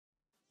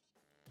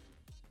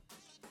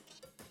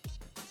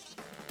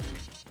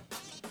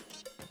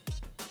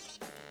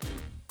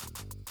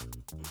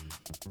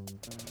Well,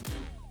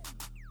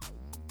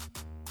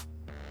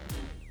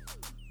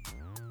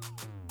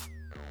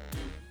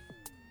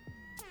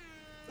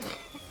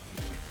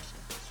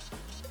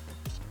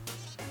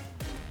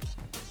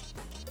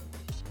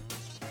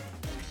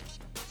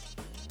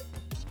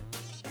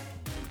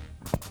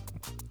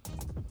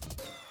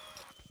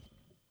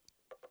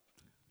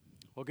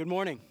 good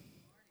morning.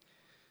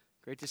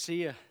 Great to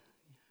see you.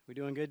 We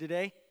doing good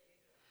today?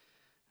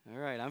 All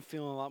right, I'm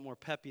feeling a lot more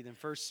peppy than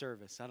first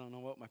service. I don't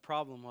know what my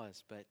problem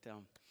was, but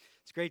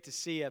it's great to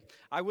see you.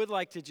 I would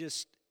like to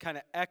just kind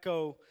of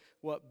echo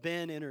what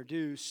Ben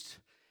introduced,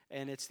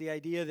 and it's the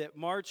idea that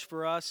March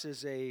for us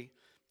is a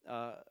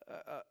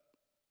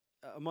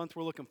month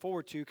we're looking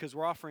forward to because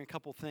we're offering a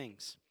couple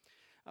things.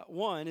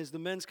 One is the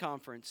men's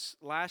conference.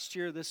 Last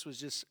year, this was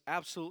just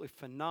absolutely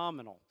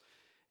phenomenal.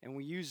 And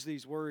we use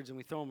these words and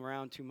we throw them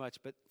around too much,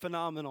 but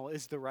phenomenal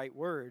is the right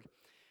word.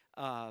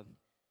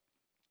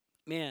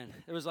 Man,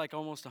 there was like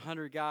almost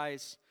 100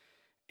 guys,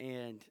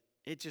 and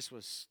it just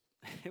was,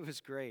 it was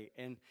great.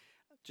 And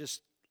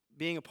just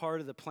being a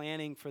part of the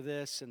planning for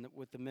this and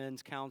with the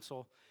men's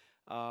council,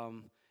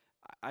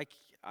 I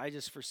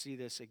just foresee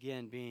this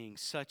again being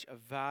such a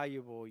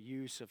valuable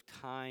use of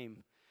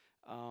time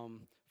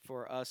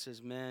for us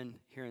as men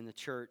here in the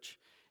church.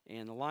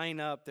 And the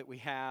lineup that we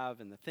have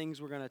and the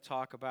things we're going to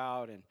talk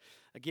about. And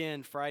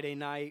again, Friday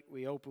night,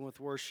 we open with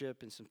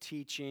worship and some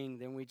teaching.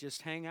 Then we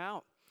just hang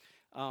out.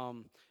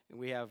 And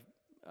we have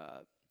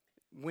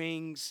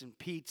wings and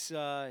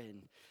pizza.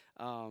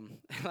 And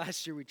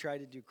last year we tried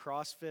to do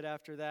CrossFit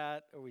after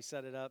that, or we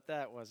set it up.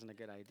 That wasn't a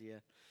good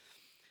idea.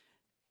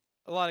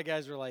 A lot of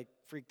guys were like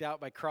freaked out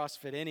by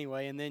CrossFit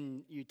anyway. And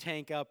then you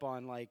tank up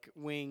on like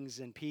wings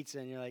and pizza.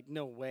 And you're like,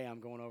 no way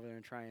I'm going over there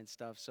and trying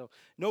stuff. So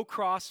no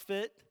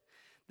CrossFit.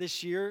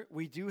 This year,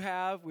 we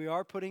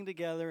are putting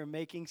together and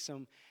making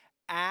some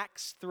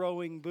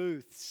axe-throwing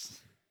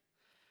booths.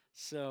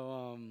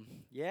 So,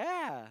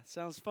 yeah,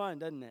 sounds fun,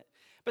 doesn't it?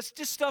 But it's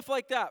just stuff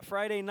like that.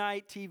 Friday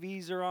night,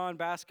 TVs are on,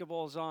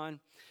 basketball's on.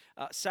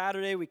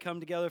 Saturday, we come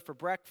together for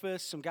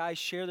breakfast. Some guys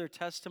share their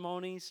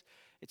testimonies.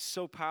 It's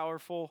so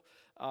powerful.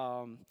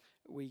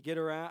 We get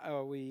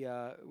around,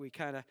 we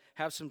kind of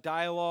have some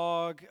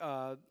dialogue,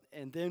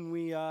 and then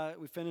we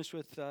finish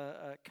with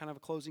kind of a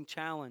closing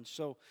challenge.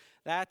 So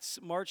that's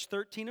March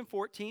 13 and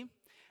 14.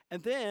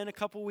 And then a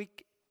couple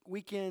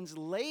weekends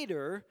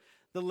later,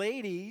 the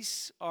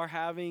ladies are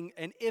having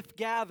an IF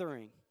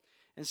gathering.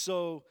 And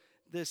so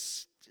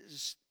this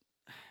is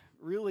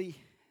really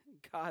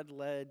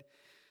God-led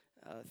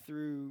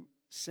through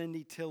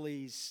Cindy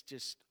Tilley's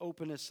just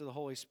openness to the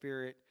Holy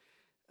Spirit.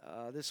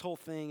 This whole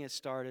thing has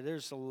started.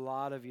 There's a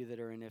lot of you that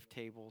are in IF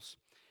tables.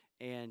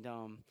 And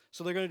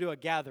so they're going to do a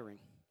gathering.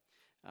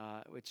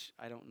 Which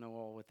I don't know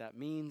all what that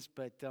means,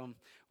 but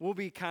we'll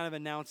be kind of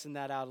announcing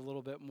that out a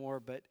little bit more.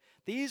 But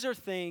these are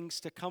things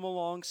to come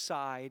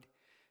alongside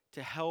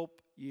to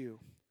help you.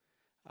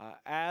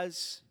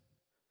 As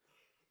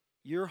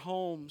your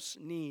homes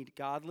need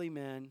godly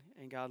men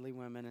and godly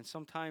women, and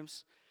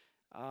sometimes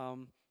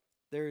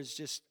there's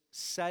just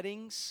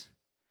settings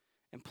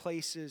and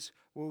places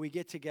where we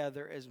get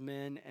together as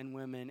men and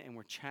women, and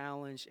we're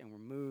challenged, and we're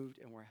moved,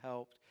 and we're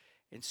helped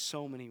in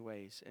so many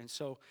ways. And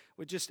so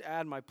we'll just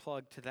add my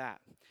plug to that.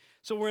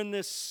 So we're in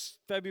this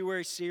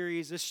February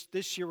series.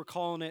 This year we're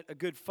calling it A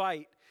Good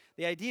Fight.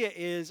 The idea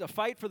is a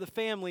fight for the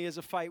family is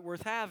a fight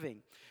worth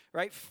having,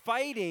 right?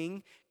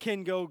 Fighting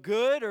can go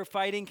good or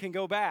fighting can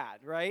go bad,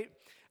 right?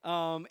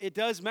 It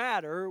does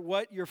matter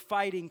what you're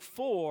fighting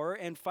for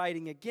and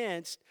fighting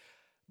against,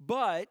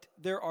 but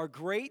there are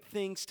great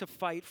things to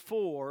fight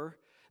for.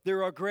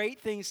 There are great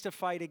things to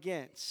fight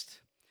against.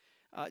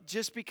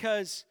 Just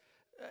because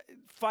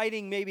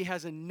fighting maybe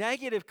has a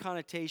negative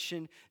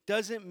connotation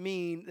doesn't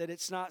mean that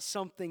it's not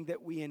something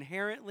that we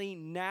inherently,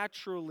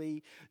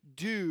 naturally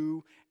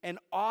do, and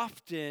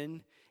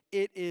often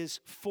it is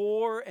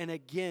for and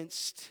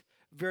against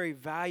very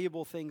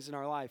valuable things in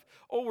our life.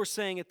 Or we're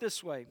saying it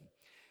this way: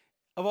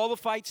 of all the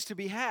fights to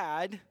be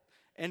had,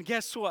 and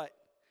guess what?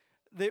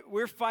 That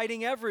we're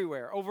fighting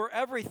everywhere, over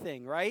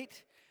everything, right?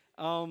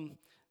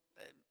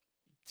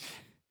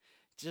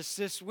 Just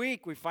this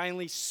week, we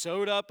finally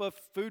sewed up a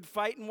food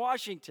fight in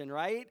Washington,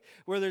 right?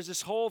 Where there's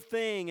this whole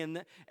thing,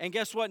 and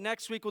guess what?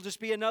 Next week will just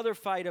be another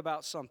fight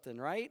about something,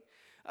 right?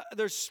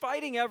 There's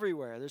fighting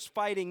everywhere. There's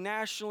fighting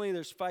nationally.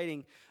 There's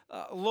fighting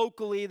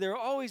locally. There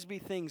will always be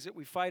things that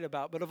we fight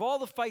about. But of all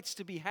the fights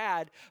to be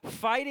had,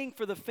 fighting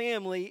for the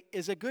family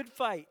is a good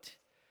fight.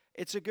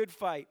 It's a good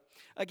fight.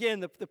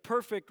 Again, the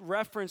perfect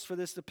reference for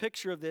this, the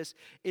picture of this,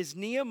 is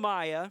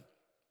Nehemiah,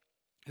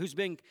 who's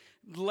been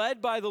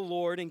led by the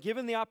Lord and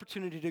given the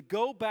opportunity to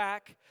go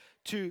back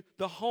to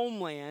the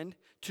homeland,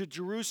 to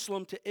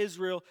Jerusalem, to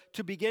Israel,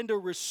 to begin to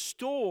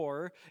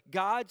restore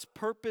God's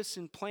purpose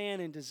and plan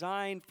and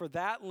design for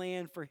that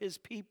land, for his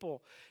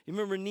people. You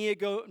remember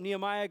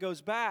Nehemiah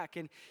goes back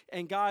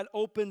and God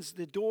opens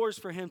the doors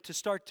for him to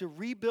start to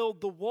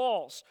rebuild the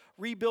walls,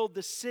 rebuild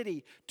the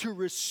city, to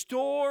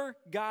restore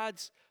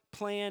God's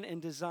plan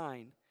and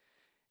design.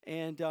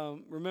 And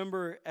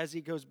remember, as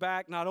he goes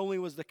back, not only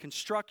was the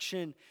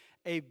construction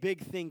a big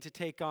thing to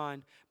take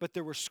on, but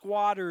there were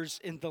squatters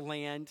in the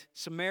land,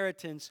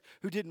 Samaritans,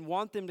 who didn't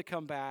want them to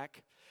come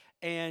back.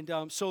 And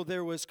so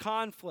there was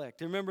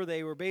conflict. Remember,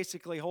 they were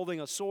basically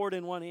holding a sword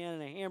in one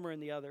hand and a hammer in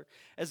the other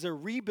as they're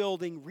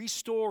rebuilding,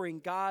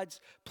 restoring God's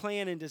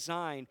plan and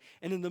design.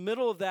 And in the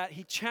middle of that,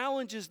 he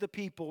challenges the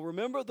people,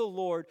 remember the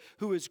Lord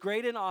who is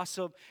great and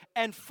awesome,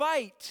 and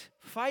fight.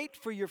 Fight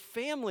for your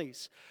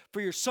families,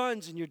 for your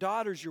sons and your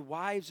daughters, your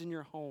wives and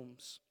your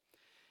homes.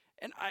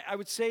 And I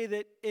would say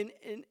that in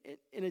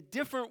a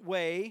different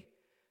way,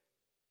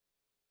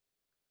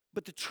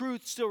 but the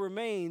truth still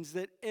remains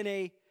that in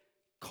a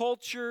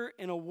culture,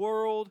 in a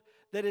world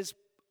that is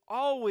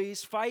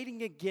always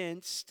fighting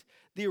against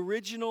the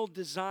original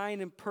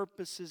design and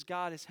purposes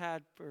God has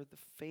had for the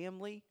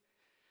family,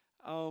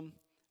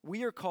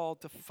 we are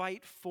called to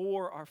fight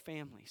for our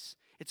families.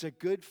 It's a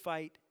good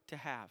fight to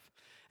have.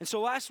 And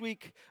so last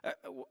week,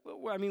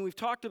 we've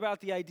talked about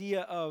the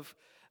idea of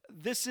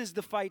this is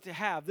the fight to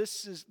have.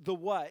 This is the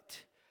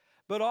what.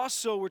 But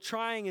also we're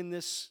trying in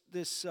this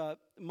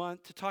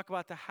month to talk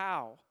about the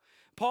how.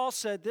 Paul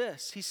said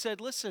this. He said,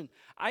 listen,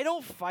 I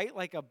don't fight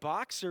like a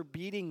boxer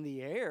beating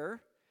the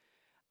air.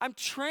 I'm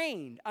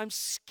trained. I'm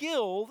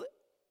skilled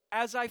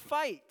as I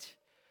fight.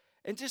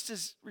 And just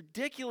as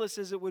ridiculous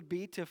as it would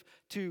be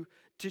to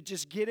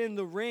just get in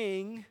the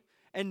ring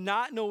and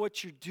not know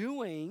what you're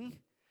doing,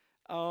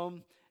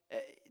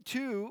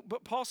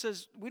 but Paul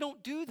says we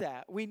don't do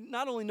that. We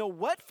not only know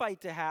what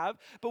fight to have,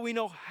 but we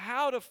know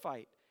how to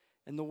fight.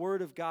 And the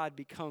Word of God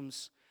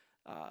becomes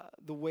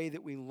the way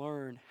that we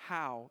learn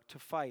how to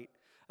fight.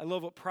 I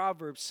love what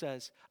Proverbs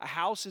says. A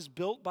house is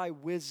built by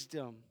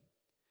wisdom,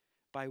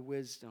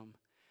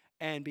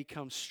 and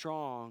becomes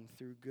strong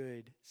through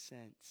good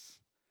sense.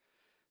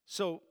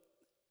 So,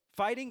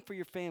 fighting for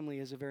your family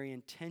is a very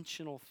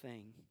intentional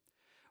thing.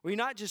 Where you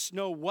not just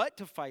know what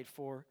to fight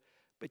for,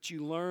 but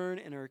you learn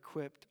and are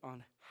equipped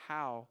on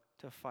how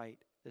to fight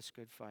this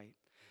good fight.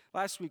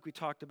 Last week we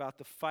talked about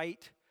the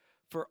fight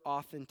for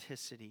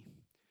authenticity.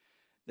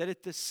 That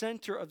at the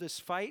center of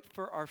this fight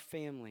for our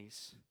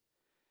families,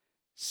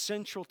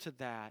 central to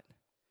that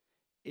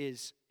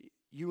is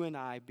you and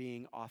I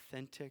being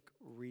authentic,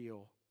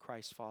 real,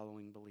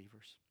 Christ-following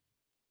believers.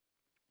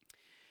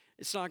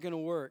 It's not going to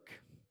work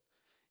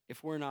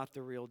if we're not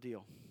the real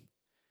deal.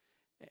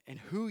 And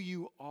who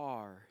you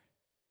are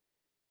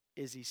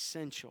is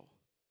essential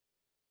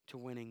to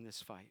winning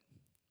this fight,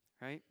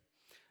 right?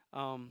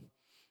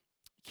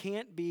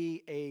 Can't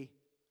be a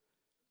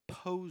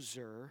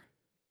poser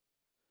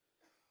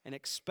and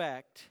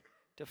expect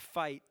to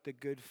fight the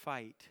good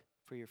fight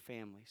for your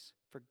families,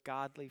 for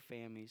godly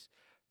families,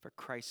 for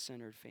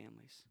Christ-centered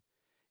families,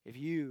 if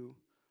you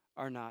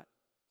are not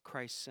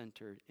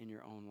Christ-centered in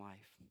your own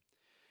life.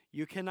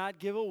 You cannot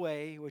give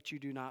away what you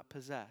do not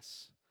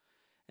possess.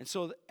 And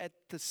so at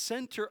the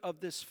center of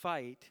this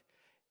fight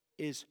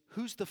is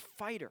who's the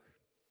fighter?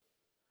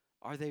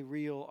 Are they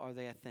real? Are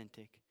they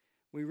authentic?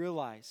 We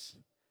realize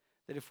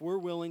that if we're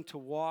willing to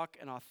walk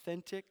an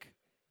authentic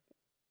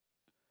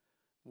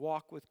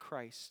walk with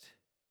Christ,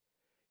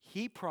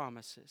 He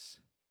promises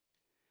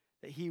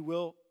that He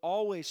will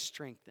always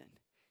strengthen.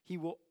 He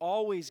will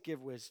always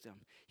give wisdom.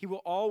 He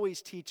will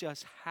always teach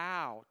us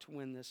how to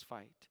win this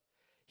fight.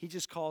 He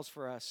just calls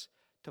for us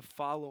to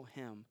follow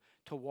Him,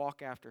 to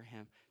walk after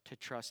Him, to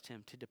trust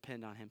Him, to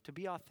depend on Him, to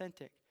be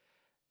authentic.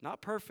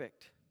 Not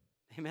perfect.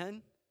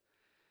 Amen?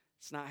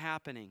 It's not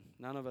happening.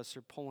 None of us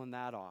are pulling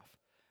that off.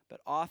 But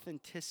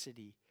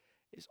authenticity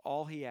is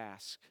all He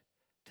asks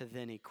to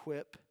then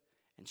equip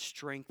and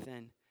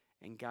strengthen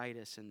and guide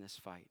us in this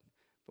fight.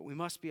 But we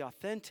must be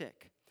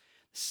authentic.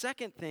 The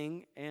second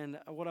thing, and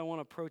what I want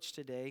to approach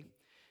today,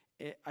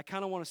 I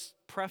kind of want to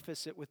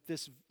preface it with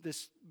this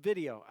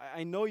video.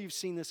 I know you've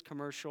seen this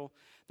commercial.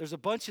 There's a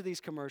bunch of these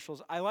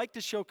commercials. I like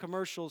to show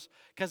commercials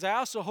because I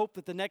also hope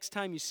that the next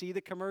time you see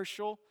the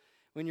commercial,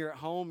 when you're at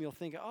home, you'll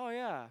think, oh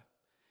yeah,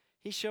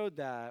 he showed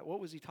that. What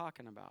was he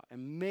talking about?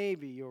 And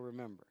maybe you'll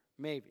remember.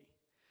 Maybe.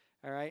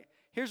 All right?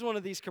 Here's one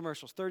of these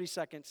commercials, 30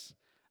 seconds.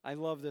 I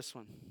love this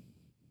one.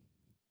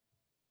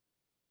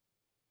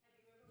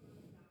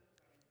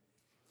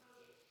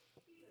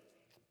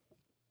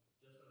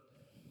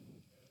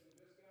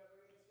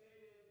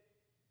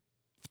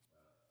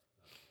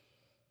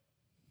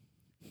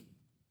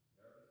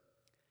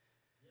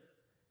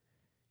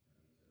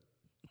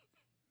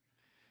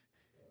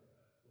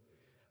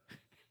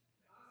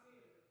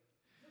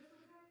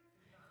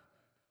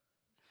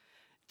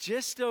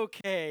 Just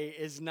okay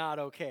is not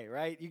okay,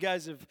 right? You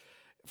guys have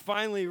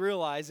finally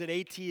realized that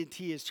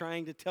AT&T is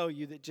trying to tell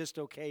you that just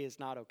okay is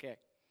not okay.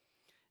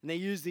 And they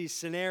use these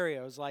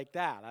scenarios like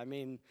that. I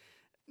mean,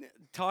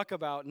 talk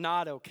about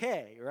not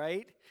okay,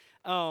 right?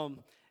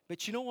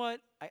 But you know what?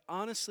 I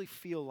honestly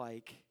feel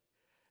like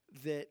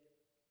that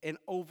an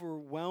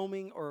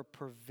overwhelming or a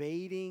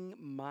pervading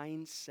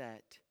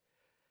mindset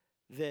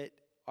that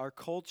our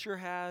culture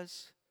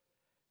has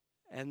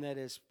and that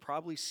has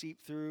probably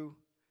seeped through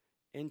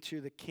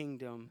into the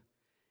kingdom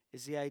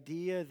is the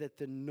idea that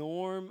the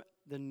norm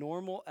the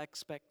normal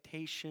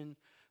expectation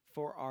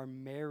for our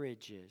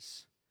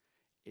marriages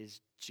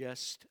is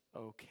just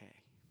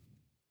okay.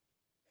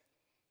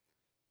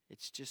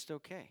 It's just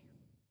okay.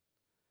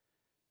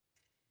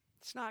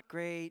 It's not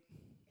great,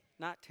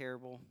 not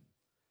terrible,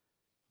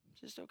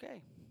 just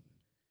okay.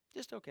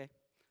 Just okay.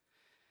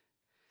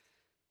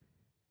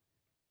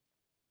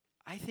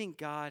 I think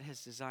God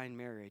has designed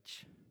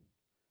marriage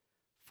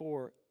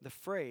for the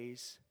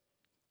phrase,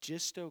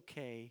 just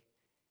okay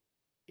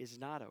is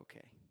not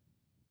okay,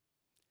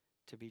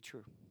 to be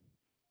true.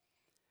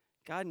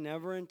 God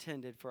never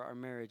intended for our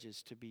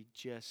marriages to be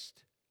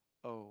just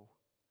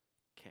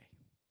okay.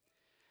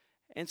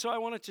 And so I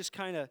want to just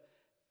kind of,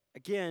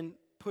 again,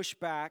 push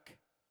back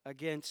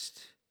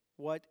against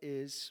what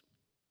is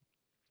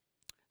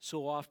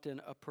so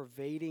often a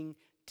pervading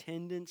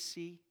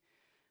tendency,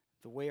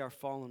 the way our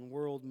fallen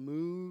world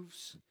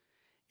moves,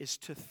 is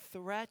to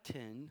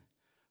threaten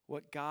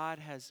what God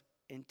has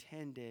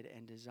intended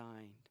and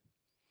designed.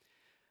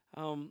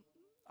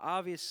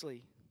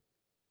 Obviously,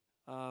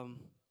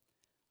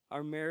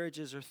 our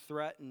marriages are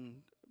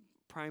threatened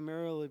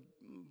primarily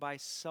by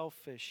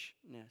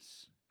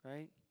selfishness,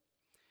 right?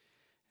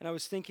 And I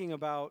was thinking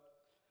about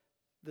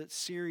the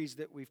series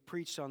that we've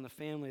preached on the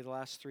family the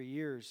last 3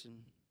 years.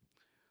 And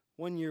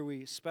one year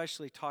we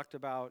especially talked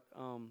about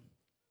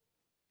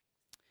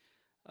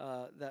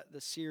the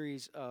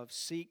series of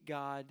Seek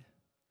God,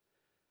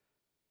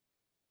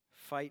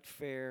 Fight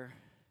Fair,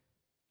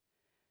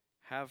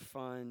 Have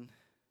Fun,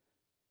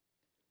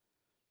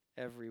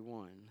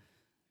 Everyone.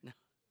 No,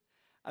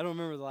 I don't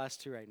remember the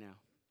last two right now.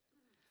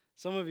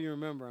 Some of you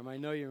remember them. I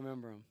know you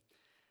remember them.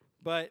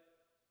 But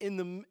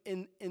in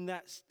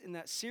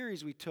that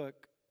series, we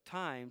took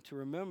time to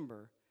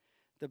remember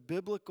the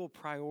biblical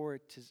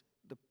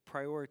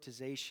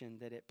prioritization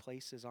that it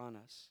places on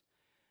us.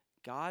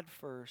 God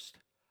first,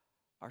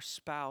 our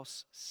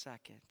spouse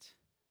second.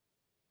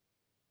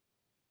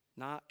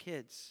 Not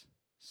kids,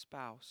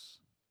 spouse.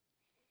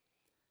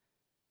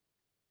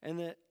 And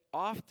that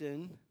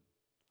often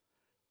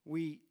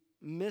we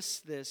miss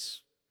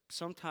this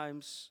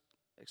sometimes,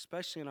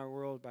 especially in our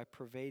world, by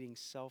pervading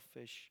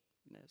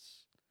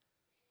selfishness.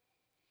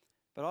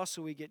 But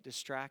also we get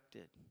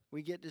distracted.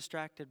 We get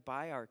distracted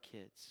by our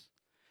kids.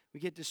 We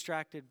get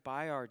distracted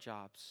by our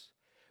jobs.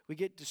 We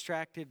get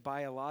distracted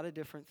by a lot of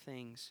different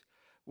things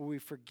where we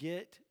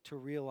forget to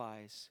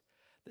realize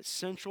that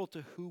central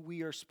to who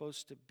we are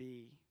supposed to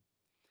be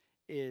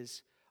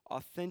is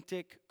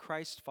authentic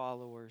Christ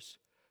followers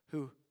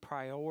who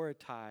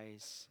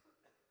prioritize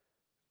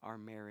our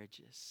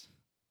marriages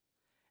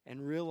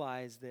and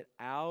realize that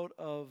out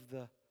of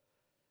the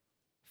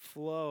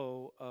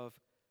flow of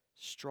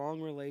strong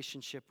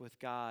relationship with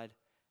God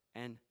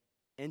and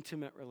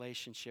intimate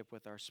relationship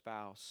with our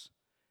spouse,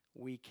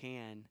 we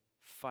can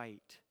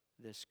fight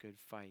this good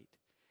fight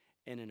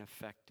in an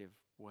effective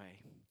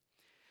way.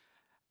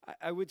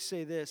 I would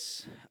say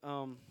this,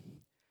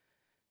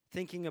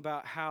 thinking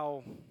about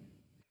how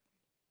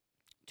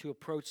to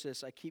approach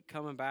this, I keep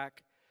coming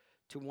back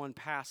to one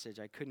passage.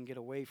 I couldn't get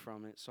away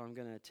from it, so I'm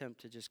going to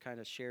attempt to just kind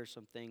of share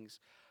some things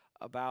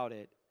about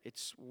it.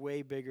 It's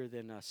way bigger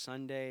than a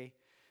Sunday.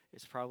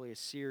 It's probably a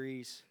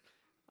series.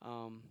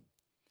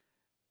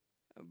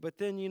 But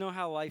then you know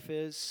how life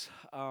is.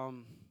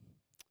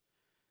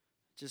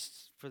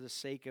 Just for the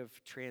sake of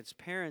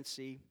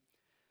transparency,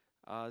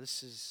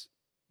 this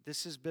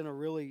has been a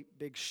really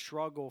big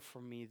struggle for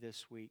me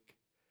this week.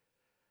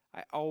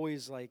 I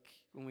always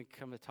when we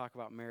come to talk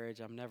about marriage,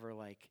 I'm never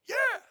like, yeah,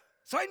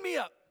 sign me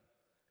up.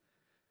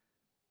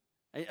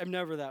 I'm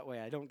never that way.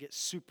 I don't get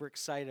super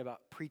excited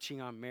about preaching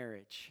on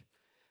marriage.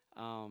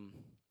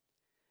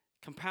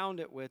 Compound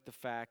it with the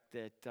fact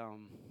that,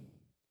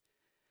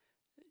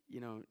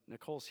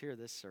 Nicole's here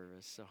this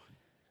service, so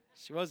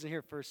she wasn't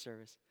here first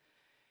service.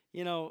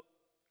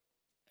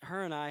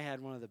 Her and I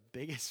had one of the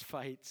biggest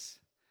fights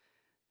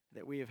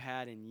that we have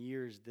had in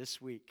years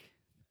this week.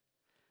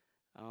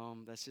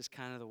 That's just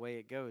kind of the way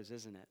it goes,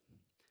 isn't it?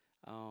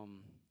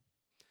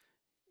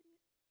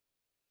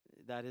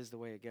 That is the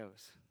way it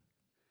goes.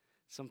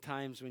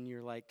 Sometimes when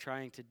you're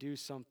trying to do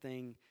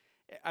something,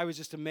 I was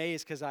just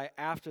amazed because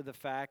after the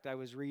fact, I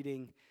was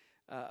reading,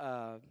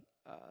 I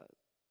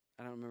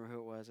don't remember who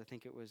it was. I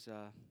think it was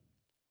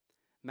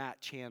Matt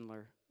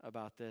Chandler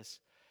about this.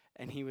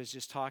 And he was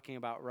just talking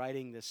about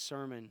writing this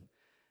sermon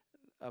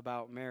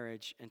about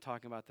marriage and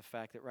talking about the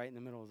fact that right in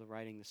the middle of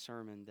writing the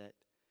sermon that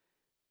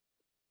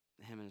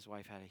him and his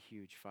wife had a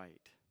huge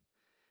fight.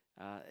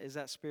 Is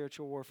that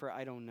spiritual warfare?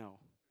 I don't know.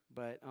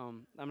 But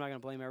I'm not going to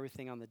blame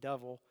everything on the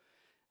devil.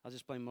 I'll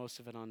just blame most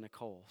of it on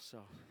Nicole.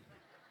 So,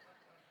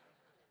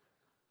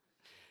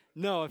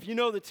 no, if you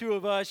know the two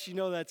of us, you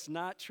know that's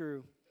not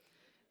true.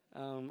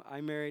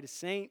 I married a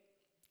saint,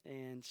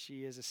 and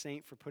she is a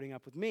saint for putting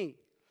up with me.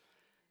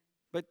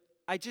 But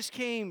I just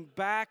came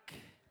back.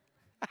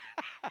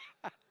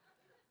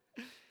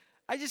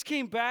 I just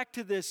came back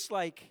to this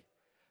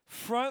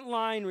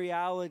frontline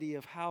reality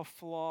of how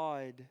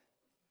flawed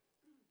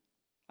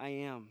I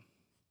am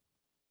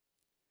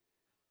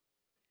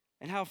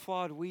and how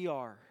flawed we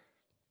are.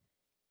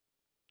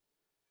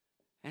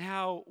 And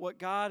how what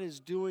God is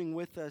doing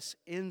with us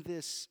in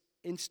this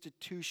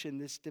institution,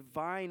 this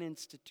divine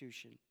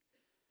institution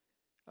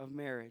of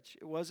marriage.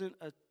 It wasn't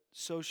a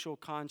social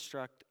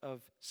construct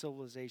of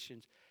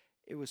civilizations.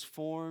 It was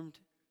formed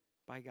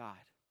by God.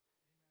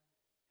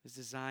 It was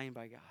designed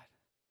by God.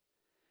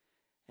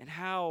 And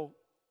how,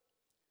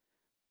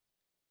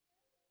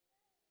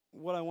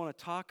 what I want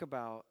to talk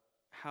about,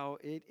 how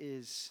it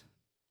is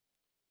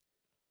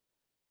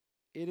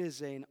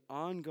an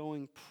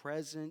ongoing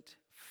present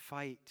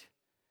fight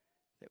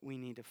that we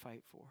need to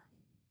fight for.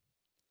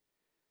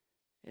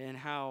 And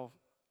how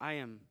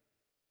I'm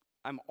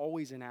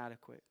always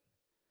inadequate.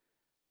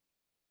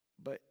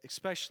 But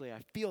especially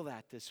I feel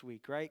that this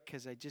week, right?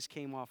 Because I just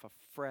came off a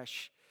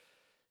fresh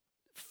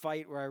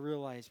fight where I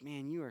realized,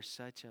 man, you are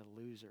such a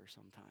loser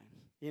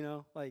sometimes. You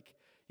know, like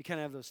you kind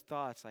of have those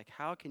thoughts like,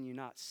 how can you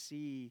not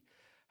see?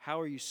 How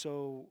are you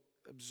so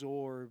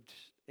absorbed?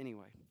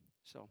 Anyway,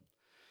 so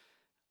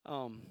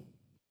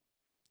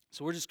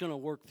we're just going to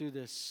work through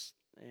this,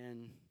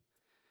 and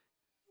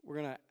we're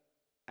going to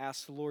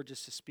ask the Lord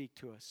just to speak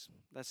to us.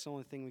 That's the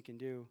only thing we can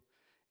do.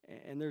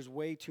 And there's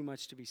way too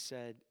much to be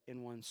said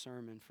in one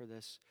sermon for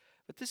this.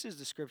 But this is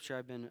the scripture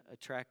I've been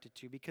attracted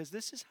to, because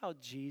this is how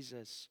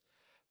Jesus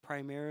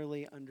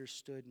primarily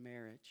understood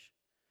marriage.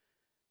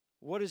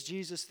 What does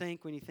Jesus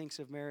think when he thinks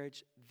of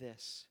marriage?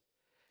 This.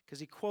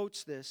 Because he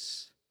quotes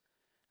this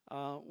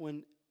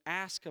when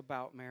asked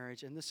about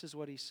marriage, and this is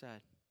what he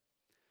said.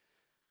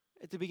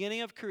 At the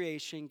beginning of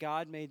creation,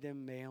 God made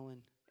them male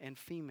and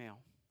female.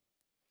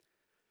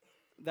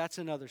 That's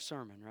another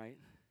sermon, right?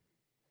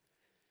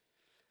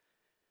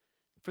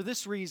 For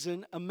this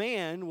reason, a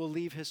man will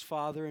leave his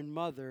father and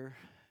mother,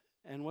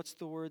 and what's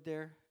the word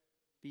there?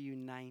 Be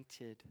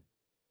united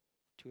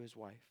to his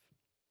wife.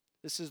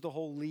 This is the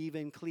whole leave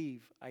and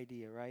cleave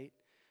idea, right?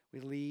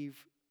 We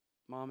leave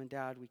mom and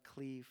dad, we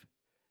cleave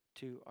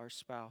to our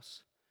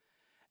spouse.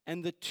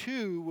 And the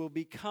two will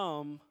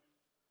become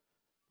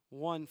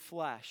one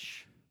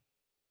flesh.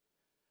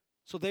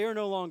 So they are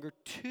no longer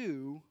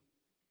two,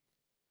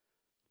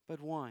 but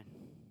one.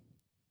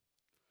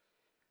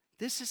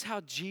 This is how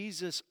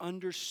Jesus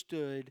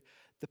understood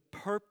the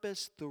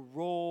purpose, the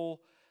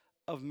role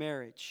of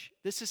marriage.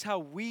 This is how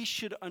we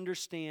should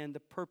understand the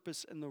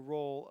purpose and the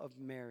role of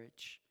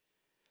marriage.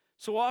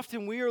 So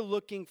often we are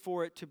looking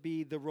for it to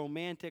be the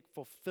romantic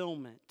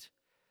fulfillment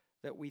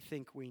that we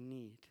think we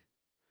need.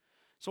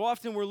 So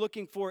often we're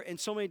looking for it in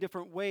so many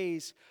different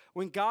ways,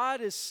 when God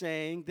is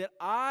saying that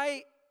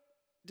I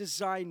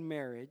designed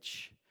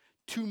marriage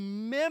to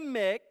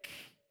mimic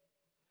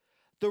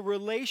the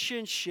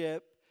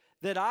relationship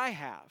that I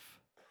have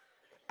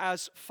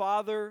as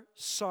Father,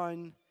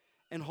 Son,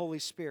 and Holy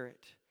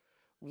Spirit.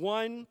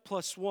 1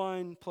 +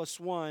 1 +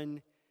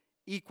 1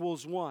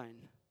 =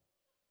 1.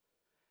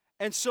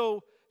 And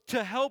so,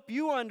 to help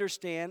you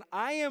understand,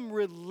 I am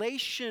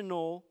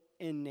relational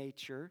in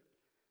nature.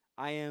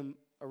 I am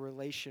a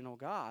relational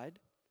God.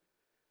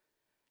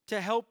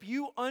 To help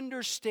you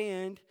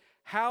understand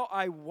how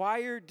I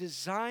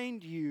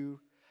designed you,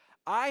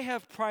 I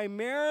have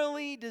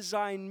primarily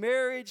designed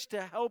marriage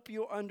to help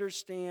you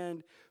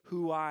understand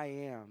who I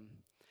am.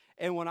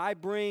 And when I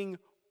bring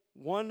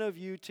one of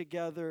you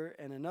together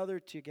and another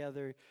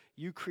together,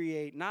 you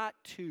create not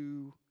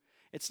two.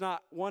 It's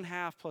not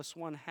 1/2 +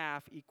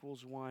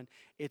 1/2 = 1.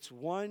 It's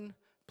 1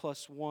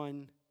 +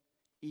 1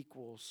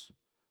 =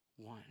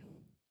 1.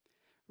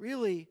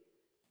 Really,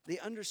 the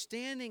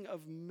understanding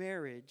of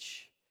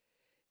marriage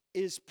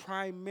is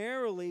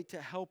primarily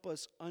to help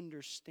us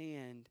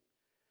understand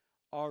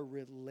our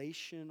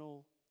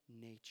relational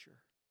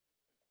nature,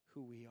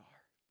 who we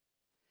are.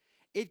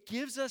 It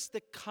gives us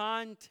the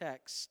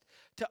context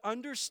to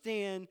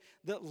understand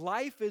that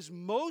life is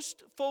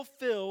most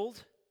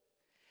fulfilled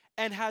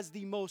and has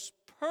the most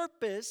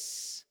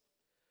purpose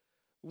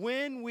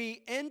when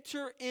we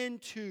enter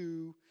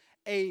into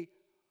a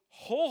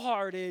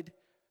wholehearted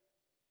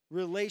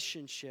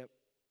relationship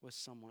with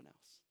someone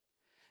else.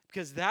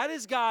 Because that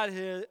is God,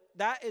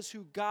 that is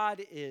who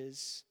God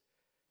is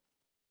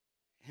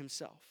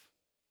himself.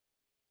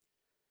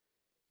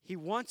 He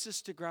wants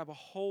us to grab a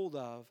hold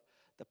of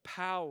the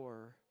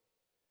power,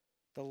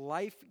 the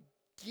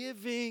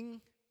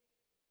life-giving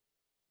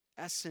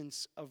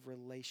essence of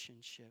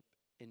relationship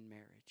in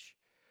marriage.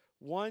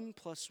 1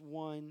 +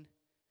 1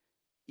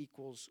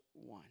 =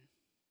 1.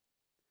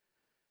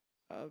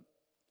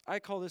 I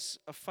call this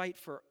a fight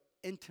for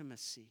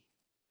intimacy.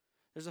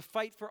 There's a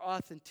fight for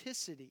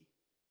authenticity.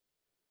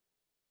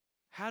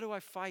 How do I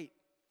fight?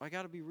 I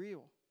got to be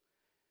real.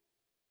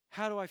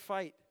 How do I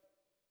fight?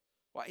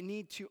 Well, I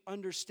need to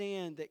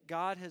understand that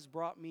God has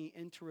brought me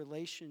into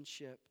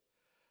relationship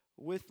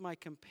with my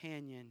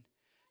companion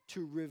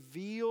to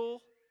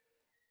reveal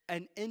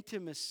an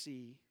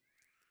intimacy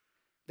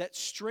that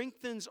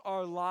strengthens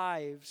our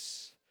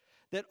lives,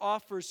 that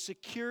offers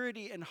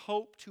security and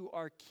hope to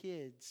our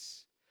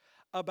kids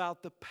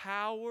about the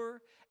power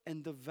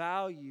and the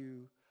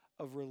value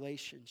of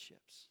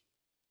relationships.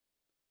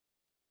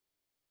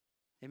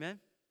 Amen?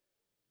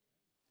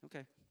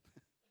 Okay.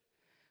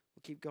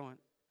 We'll keep going.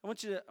 I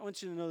want you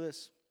to know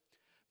this.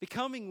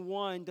 Becoming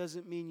one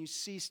doesn't mean you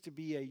cease to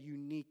be a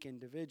unique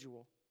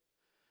individual.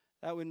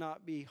 That would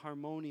not be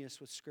harmonious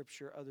with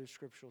Scripture, other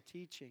scriptural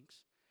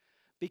teachings.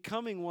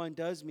 Becoming one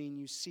does mean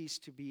you cease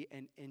to be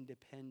an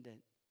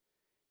independent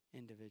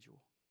individual.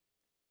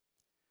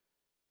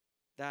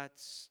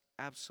 That's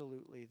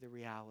absolutely the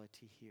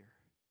reality here.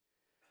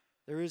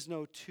 There is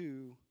no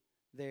two,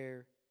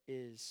 there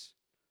is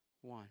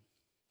one.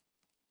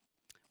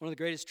 One of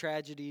the greatest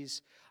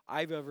tragedies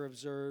I've ever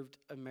observed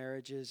in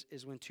marriages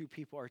is when two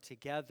people are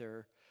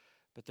together,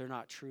 but they're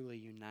not truly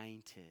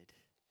united.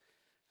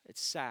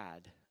 It's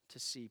sad to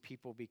see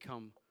people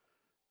become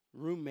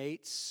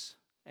roommates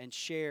and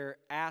share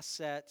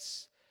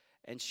assets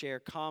and share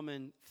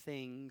common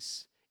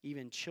things,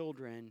 even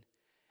children,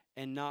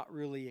 and not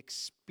really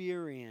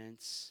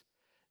experience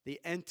the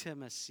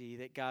intimacy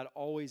that God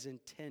always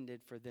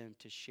intended for them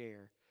to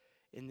share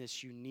in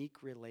this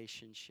unique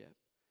relationship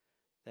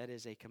that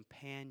is a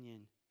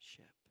companionship.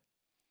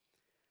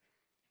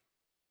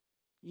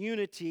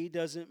 Unity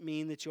doesn't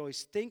mean that you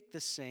always think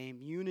the same.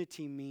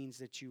 Unity means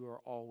that you are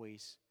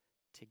always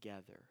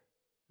together,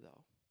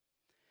 though.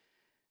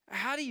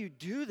 How do you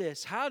do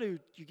this? How do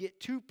you get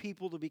two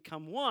people to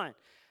become one?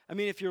 I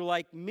mean, if you're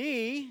like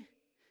me,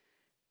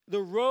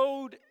 the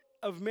road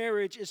of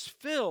marriage is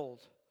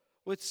filled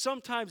with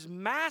sometimes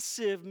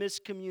massive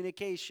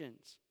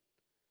miscommunications,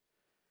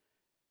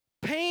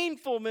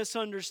 painful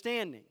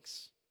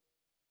misunderstandings,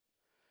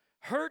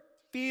 hurt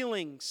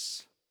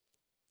feelings,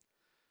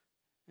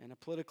 and a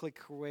politically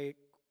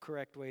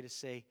correct way to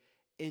say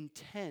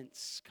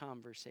intense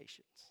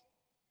conversations.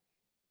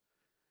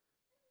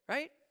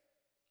 Right?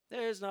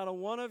 There's not a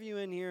one of you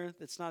in here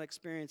that's not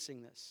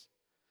experiencing this.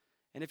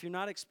 And if you're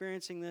not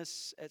experiencing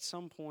this at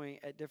some point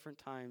at different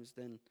times,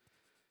 then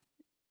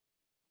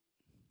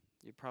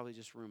you're probably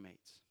just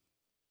roommates.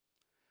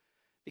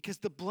 Because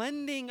the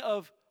blending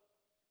of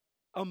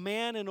a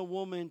man and a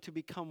woman to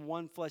become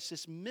one flesh,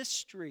 this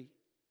mystery,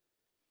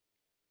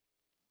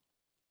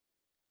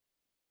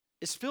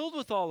 is filled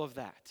with all of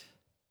that.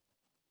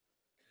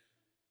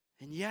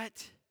 And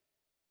yet,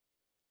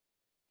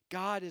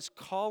 God is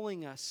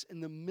calling us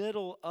in the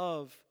middle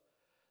of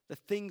the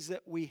things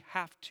that we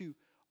have to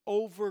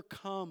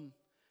overcome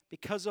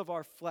because of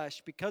our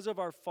flesh, because of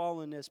our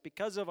fallenness,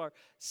 because of our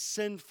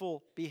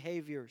sinful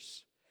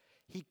behaviors.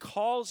 He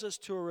calls us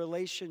to a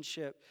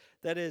relationship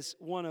that is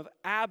one of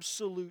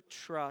absolute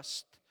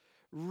trust,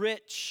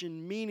 rich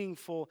and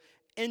meaningful,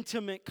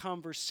 intimate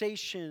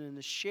conversation and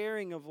the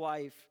sharing of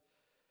life,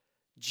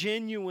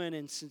 genuine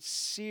and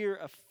sincere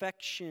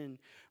affection,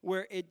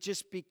 where it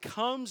just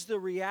becomes the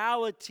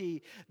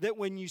reality that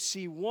when you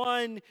see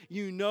one,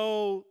 you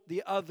know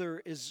the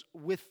other is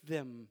with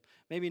them.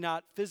 Maybe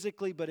not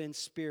physically, but in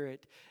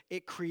spirit.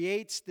 It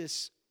creates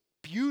this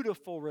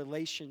beautiful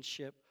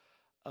relationship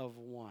of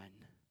one.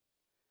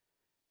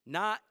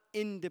 Not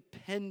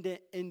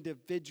independent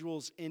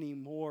individuals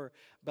anymore,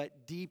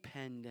 but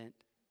dependent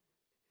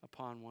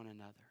upon one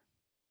another.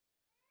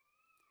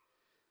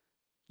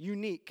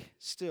 Unique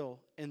still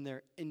in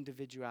their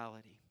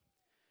individuality.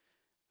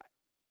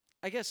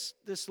 I guess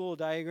this little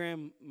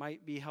diagram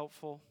might be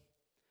helpful.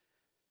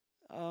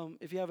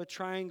 If you have a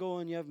triangle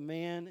and you have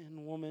man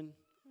and woman,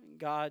 and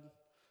God,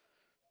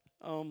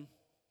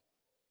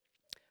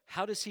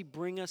 how does He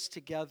bring us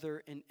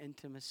together in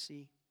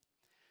intimacy?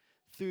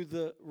 Through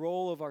the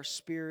role of our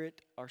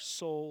spirit, our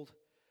soul,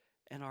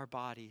 and our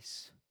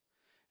bodies.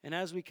 And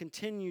as we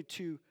continue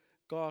to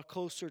go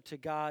closer to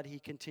God, He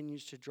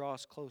continues to draw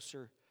us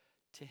closer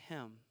to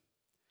Him.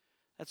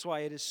 That's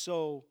why it is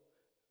so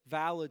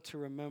valid to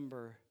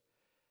remember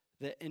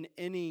that in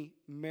any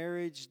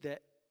marriage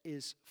that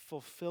is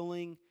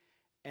fulfilling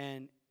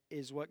and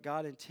is what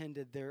God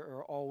intended, there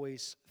are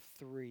always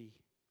three.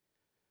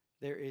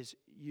 There is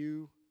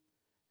you,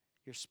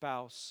 your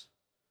spouse,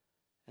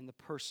 and the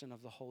person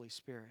of the Holy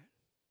Spirit.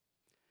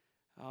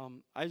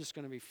 I'm just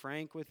going to be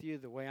frank with you,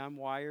 the way I'm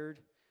wired.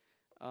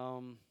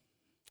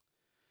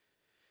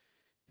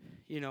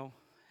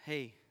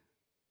 Hey,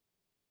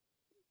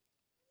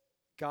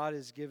 God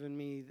has given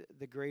me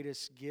the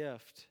greatest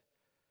gift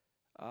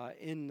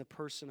in the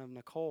person of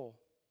Nicole.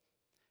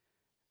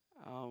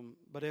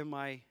 But in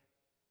my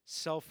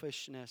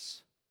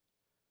selfishness,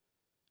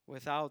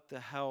 without the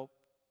help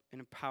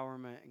and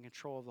empowerment and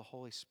control of the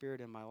Holy Spirit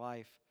in my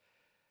life,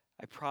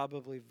 I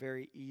probably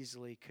very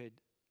easily could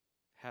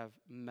have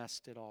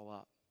messed it all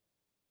up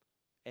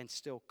and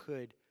still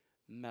could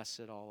mess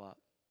it all up.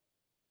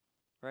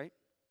 Right?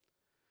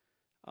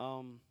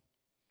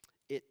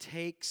 It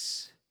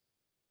takes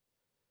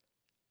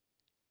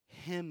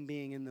Him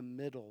being in the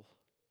middle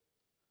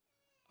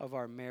of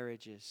our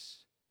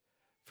marriages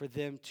for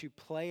them to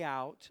play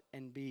out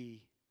and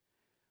be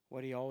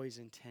what He always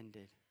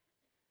intended.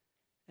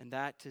 And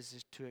that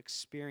is to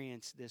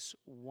experience this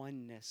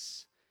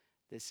oneness,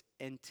 this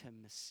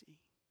intimacy.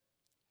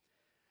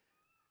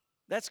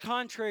 That's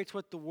contrary to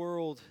what the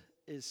world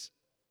is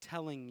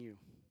telling you.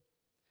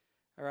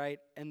 All right?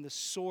 And the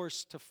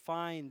source to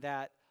find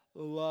that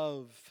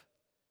love,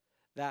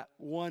 that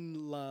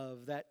one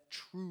love, that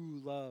true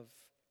love.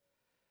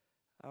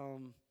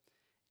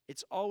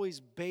 It's always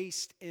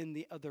based in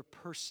the other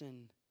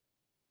person.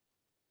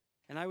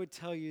 And I would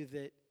tell you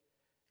that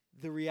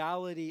the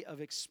reality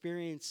of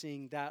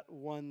experiencing that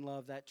one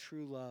love, that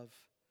true love,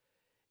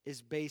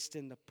 is based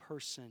in the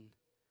person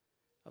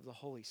of the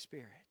Holy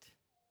Spirit.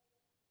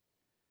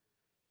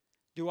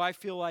 Do I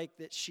feel like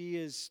that she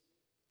is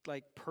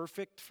like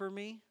perfect for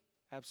me?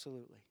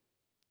 Absolutely.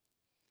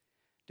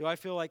 Do I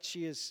feel like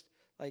she is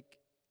like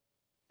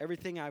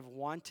everything I've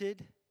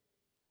wanted?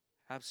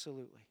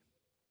 Absolutely.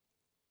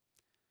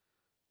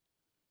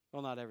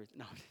 Well, not everything.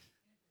 No.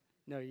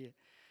 No, yeah.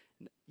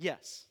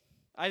 Yes.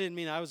 I didn't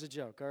mean I was a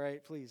joke, all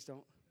right? Please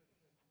don't.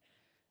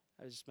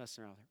 I was just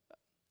messing around with her.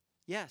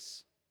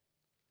 Yes.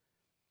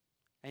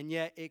 And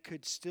yet it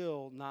could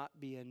still not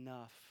be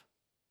enough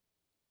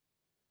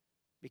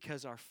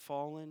because our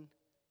fallen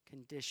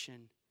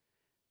condition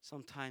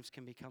sometimes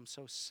can become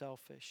so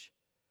selfish.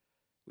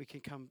 We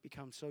can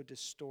become so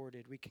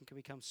distorted. We can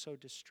become so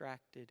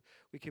distracted.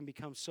 We can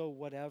become so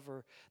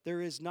whatever.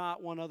 There is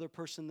not one other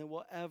person that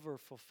will ever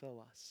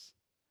fulfill us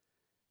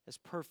as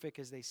perfect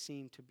as they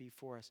seem to be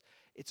for us.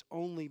 It's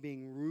only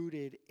being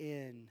rooted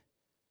in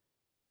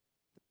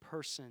the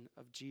person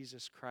of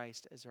Jesus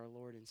Christ as our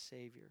Lord and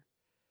Savior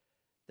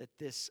that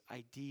this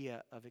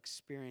idea of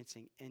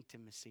experiencing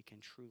intimacy can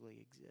truly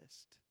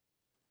exist.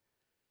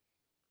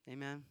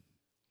 Amen?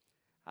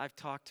 I've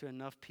talked to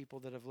enough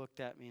people that have looked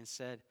at me and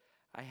said,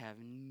 I have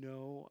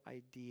no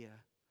idea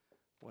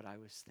what I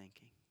was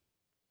thinking.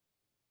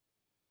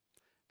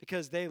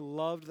 Because they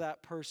loved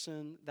that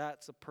person.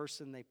 That's the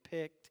person they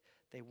picked.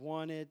 They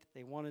wanted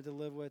to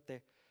live with.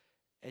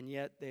 And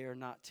yet they are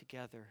not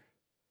together.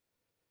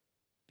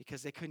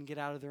 Because they couldn't get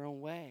out of their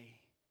own way.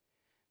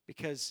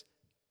 Because,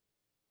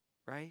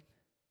 right?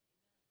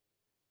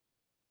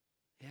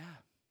 Yeah.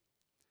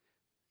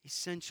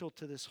 Essential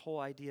to this whole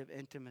idea of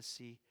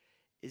intimacy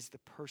is the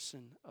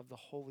person of the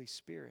Holy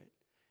Spirit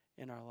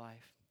in our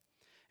life.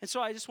 And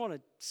so I just want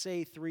to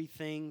say three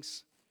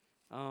things.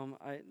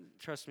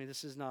 Trust me,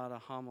 this is not a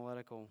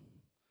homiletical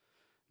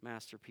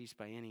masterpiece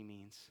by any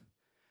means.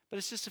 But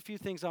it's just a few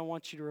things I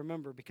want you to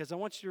remember, because I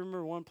want you to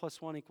remember 1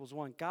 + 1 =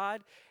 1.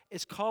 God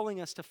is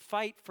calling us to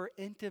fight for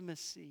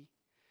intimacy.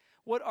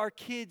 What our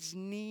kids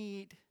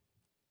need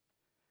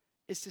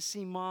is to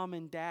see mom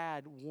and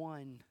dad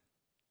one.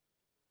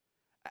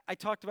 I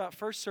talked about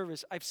first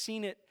service. I've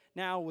seen it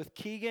now with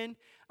Keegan.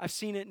 I've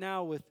seen it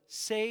now with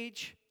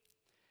Sage.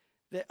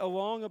 That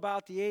along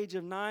about the age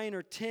of 9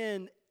 or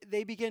 10,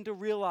 they begin to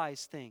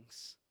realize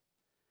things.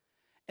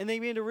 And they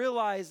begin to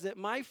realize that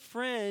my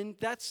friend,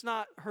 that's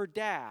not her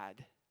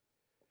dad.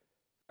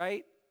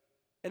 Right?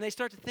 And they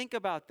start to think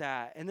about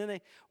that. And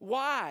then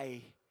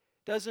why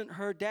doesn't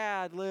her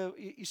dad live?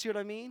 You see what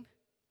I mean?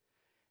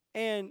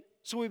 And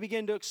so we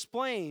begin to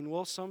explain,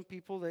 well, some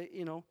people,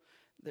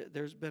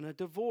 there's been a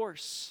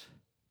divorce.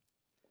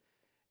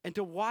 And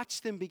to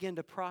watch them begin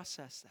to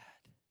process that.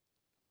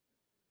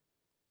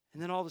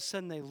 And then all of a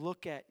sudden they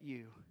look at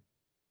you.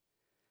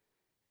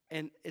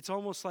 And it's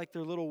almost like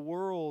their little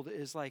world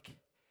is like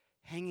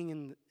hanging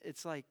in,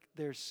 it's like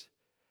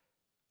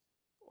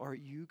are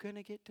you going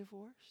to get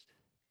divorced?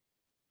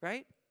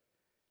 Right?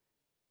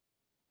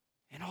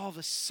 And all of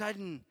a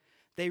sudden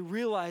they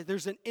realize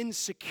there's an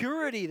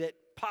insecurity that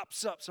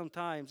pops up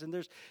sometimes.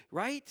 And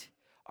right?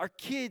 Our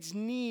kids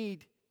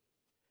need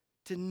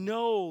to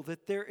know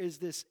that there is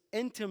this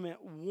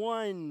intimate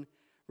one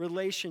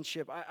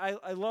relationship.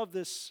 I love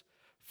this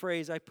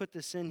phrase. I put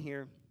this in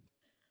here,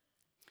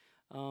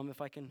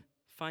 if I can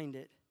find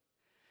it.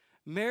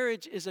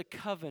 Marriage is a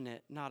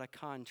covenant, not a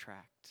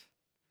contract.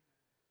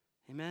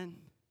 Amen?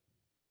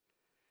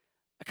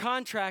 A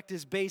contract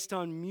is based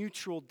on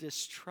mutual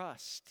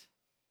distrust.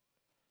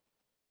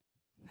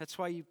 That's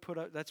why you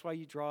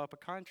draw up a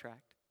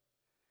contract.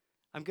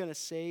 I'm going to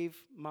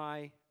save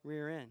my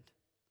rear end.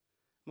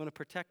 I'm going to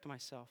protect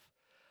myself.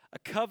 A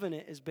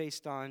covenant is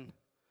based on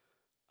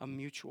a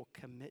mutual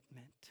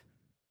commitment.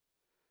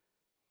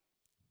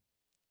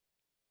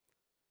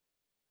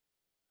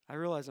 I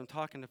realize I'm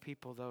talking to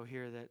people, though,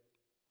 here that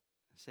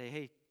say,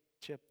 hey,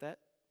 Chip, that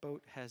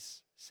boat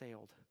has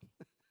sailed.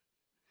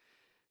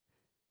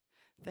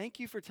 Thank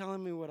you for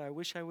telling me what I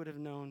wish I would have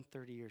known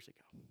 30 years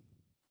ago.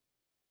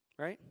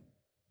 Right?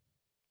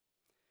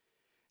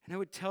 And I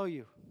would tell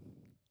you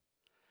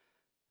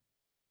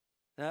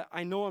that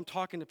I know I'm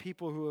talking to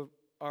people who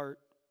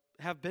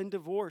have been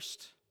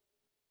divorced.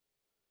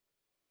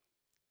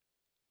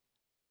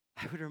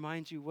 I would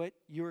remind you what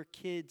your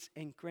kids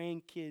and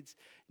grandkids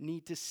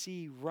need to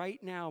see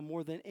right now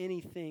more than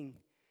anything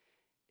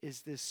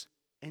is this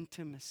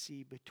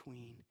intimacy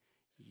between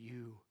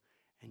you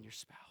and your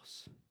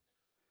spouse.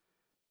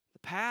 The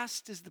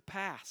past is the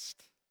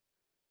past.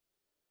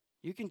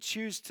 You can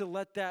choose to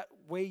let that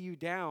weigh you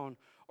down,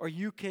 or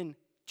you can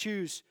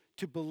choose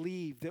to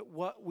believe that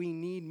what we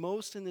need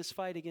most in this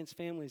fight against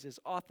families is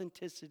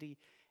authenticity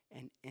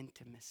and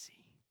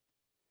intimacy.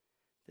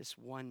 This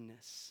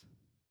oneness.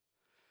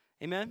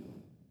 Amen?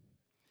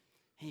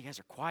 Hey, you guys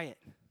are quiet.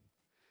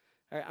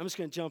 All right, I'm just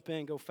going to jump in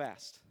and go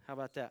fast. How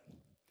about that?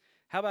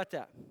 How about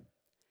that?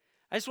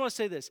 I just want to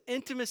say this.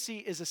 Intimacy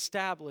is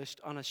established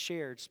on a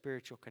shared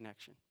spiritual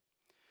connection.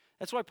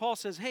 That's why Paul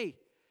says, hey,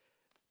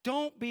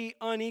 don't be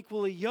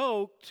unequally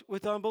yoked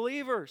with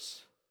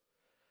unbelievers.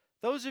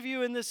 Those of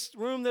you in this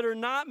room that are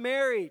not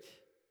married,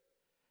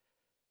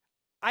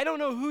 I don't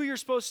know who you're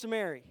supposed to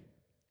marry,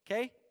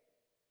 okay?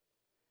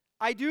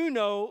 I do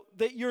know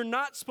that you're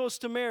not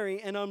supposed to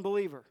marry an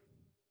unbeliever.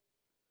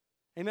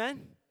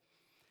 Amen?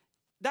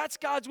 That's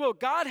God's will.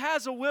 God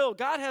has a will.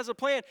 God has a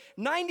plan.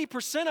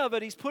 90% of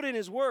it He's put in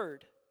His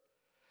Word.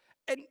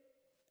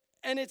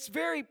 And it's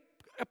very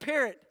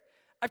apparent.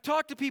 I've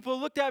talked to people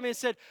who looked at me and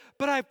said,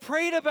 but I've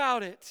prayed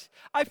about it.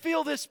 I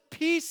feel this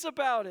peace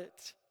about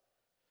it.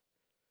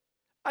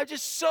 I'm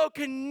just so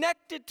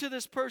connected to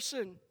this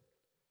person.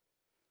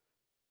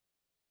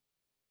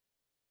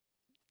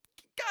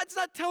 God's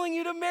not telling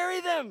you to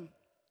marry them.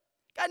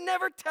 God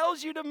never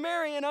tells you to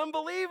marry an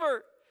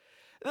unbeliever.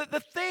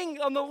 The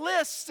thing on the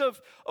list of,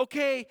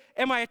 okay,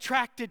 am I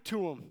attracted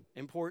to him?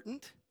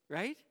 Important,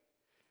 right?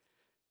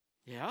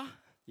 Yeah,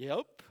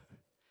 yep.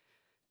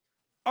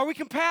 Are we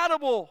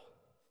compatible?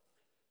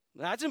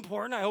 That's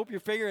important. I hope you're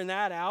figuring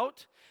that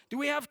out. Do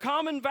we have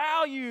common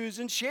values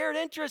and shared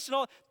interests and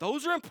all?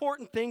 Those are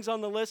important things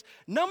on the list.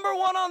 Number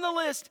one on the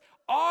list,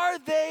 are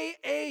they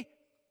a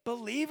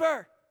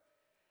believer?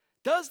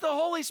 Does the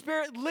Holy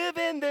Spirit live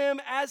in them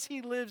as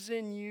He lives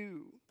in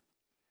you?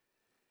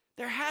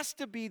 There has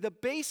to be the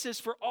basis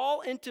for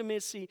all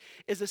intimacy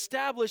is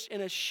established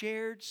in a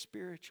shared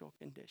spiritual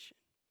condition.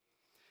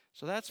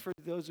 So that's for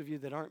those of you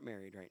that aren't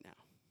married right now.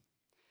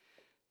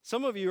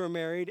 Some of you are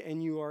married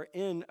and you are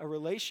in a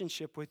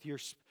relationship with your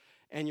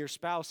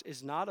spouse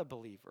is not a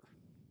believer.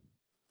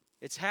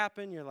 It's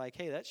happened. You're like,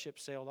 hey, that ship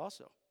sailed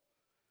also.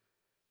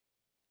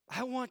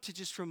 I want to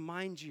just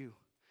remind you,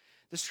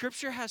 the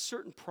Scripture has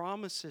certain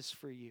promises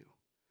for you.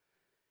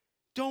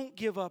 Don't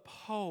give up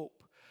hope.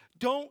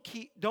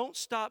 Don't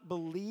stop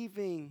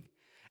believing.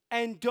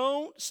 And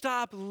don't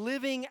stop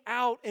living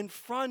out in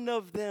front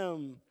of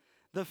them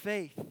the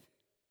faith.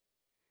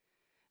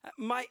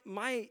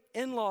 My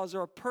in-laws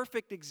are a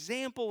perfect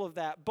example of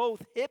that.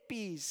 Both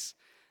hippies.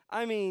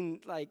 I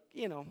mean, like,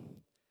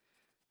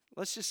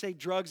 let's just say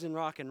drugs and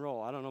rock and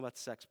roll. I don't know about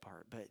the sex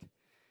part, but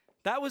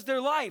that was their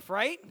life,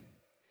 right?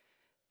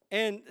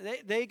 And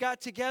they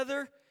got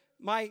together.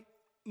 My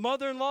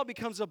mother-in-law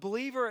becomes a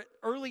believer at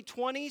early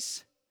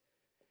 20s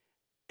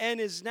and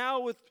is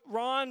now with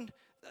Ron.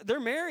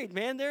 They're married,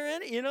 man. They're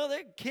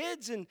they're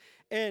kids,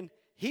 and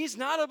he's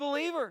not a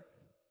believer.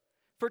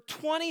 For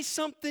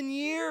 20-something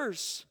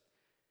years,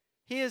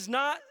 he is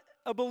not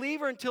a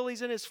believer until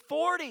he's in his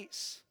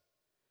 40s.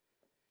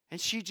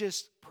 And she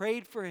just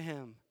prayed for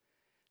him,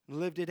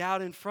 lived it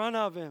out in front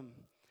of him,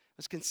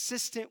 was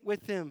consistent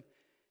with him,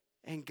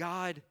 and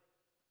God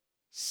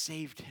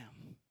saved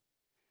him.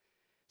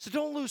 So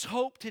don't lose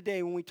hope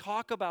today when we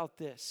talk about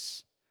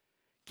this.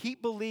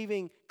 Keep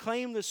believing,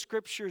 claim the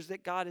Scriptures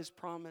that God has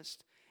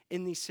promised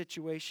in these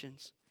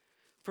situations.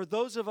 For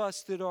those of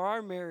us that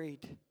are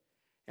married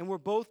and we're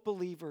both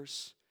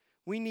believers,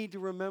 we need to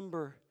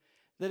remember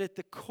that at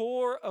the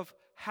core of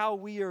how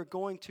we are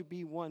going to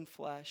be one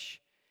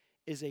flesh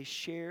is a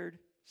shared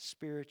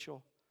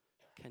spiritual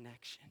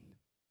connection.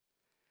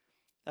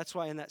 That's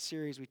why in that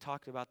series we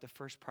talked about the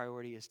first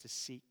priority is to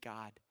seek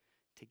God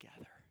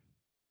together.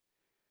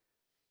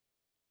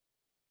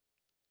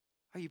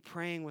 Are you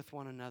praying with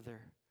one another?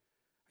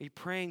 Are you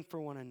praying for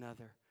one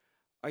another?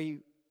 Are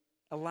you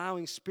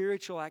allowing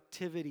spiritual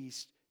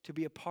activities to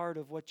be a part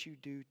of what you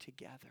do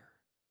together?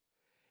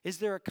 Is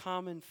there a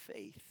common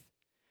faith?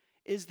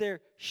 Is there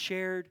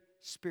shared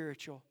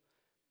spiritual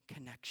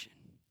connection?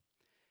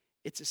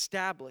 It's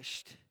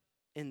established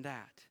in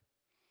that.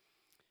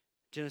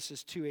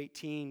 Genesis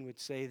 2:18 would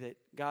say that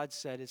God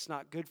said, it's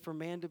not good for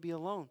man to be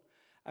alone.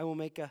 I will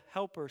make a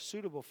helper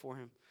suitable for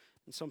him.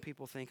 And some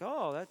people think,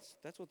 oh,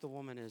 that's what the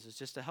woman is. It's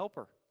just a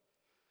helper.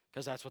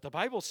 Because that's what the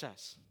Bible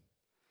says.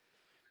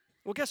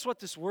 Well, guess what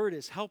this word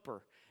is,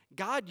 helper?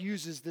 God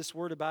uses this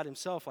word about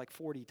himself like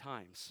 40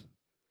 times.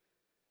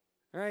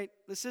 All right?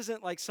 This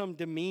isn't like some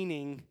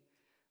demeaning,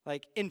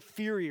 like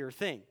inferior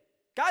thing.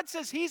 God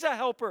says he's a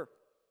helper.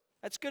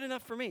 That's good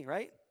enough for me,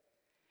 right?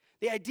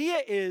 The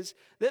idea is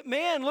that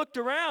man looked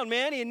around,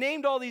 man, he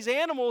named all these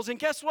animals, and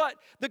guess what?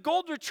 The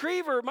golden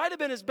retriever might have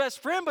been his best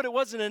friend, but it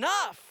wasn't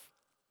enough.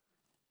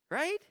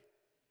 Right?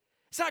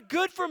 It's not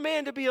good for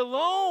man to be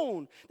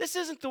alone. This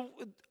isn't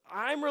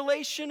I'm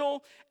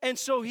relational. And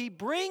so he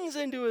brings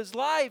into his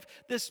life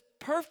this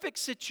perfect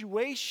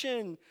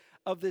situation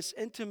of this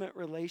intimate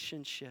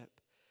relationship.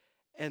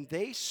 And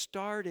they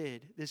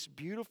started this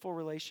beautiful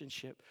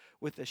relationship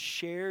with a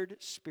shared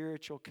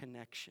spiritual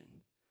connection.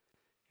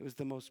 It was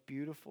the most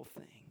beautiful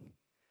thing.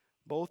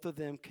 Both of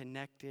them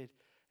connected,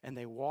 and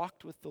they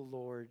walked with the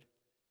Lord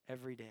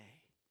every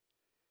day.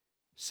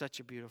 Such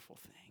a beautiful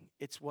thing.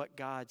 It's what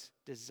God's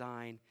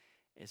design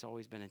has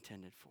always been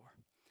intended for.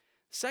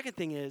 Second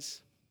thing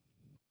is,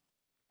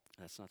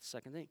 that's not the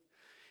second thing.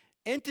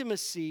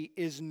 Intimacy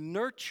is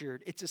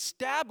nurtured. It's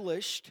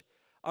established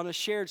on a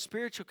shared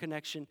spiritual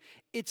connection,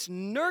 it's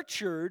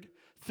nurtured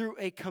through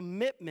a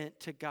commitment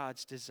to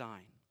God's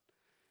design.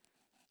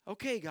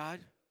 Okay, God,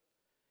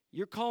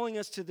 you're calling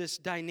us to this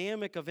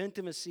dynamic of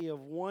intimacy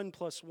of 1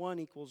 +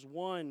 1 =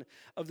 1,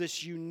 of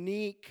this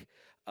unique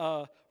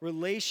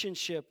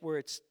relationship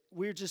where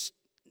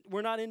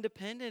we're not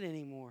independent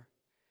anymore.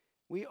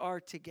 We are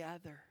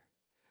together.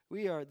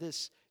 We are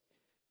this.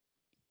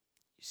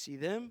 You see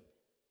them,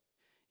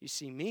 you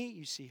see me,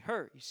 you see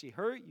her. You see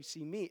her, you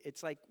see me.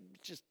 It's like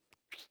just,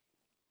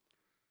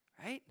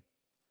 right?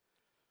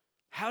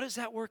 How does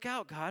that work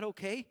out, God?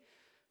 Okay.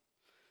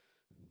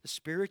 The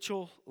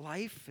spiritual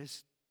life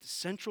is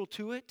central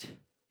to it.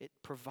 It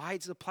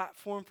provides the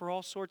platform for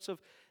all sorts of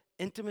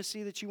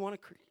intimacy that you want to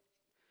create.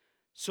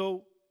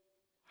 So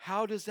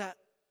how does that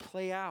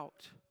play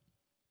out?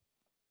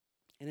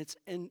 And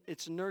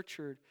it's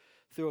nurtured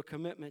through a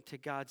commitment to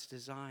God's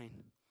design.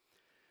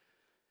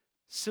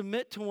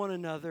 Submit to one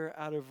another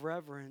out of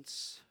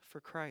reverence for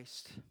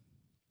Christ.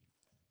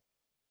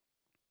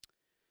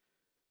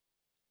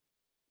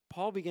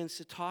 Paul begins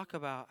to talk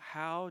about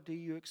how do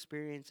you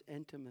experience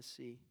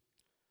intimacy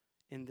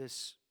in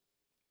this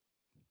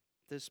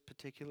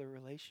particular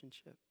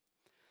relationship.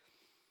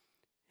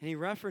 And he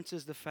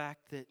references the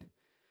fact that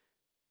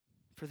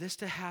for this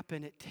to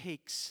happen, it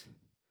takes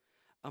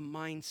a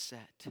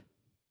mindset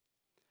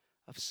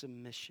of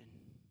submission,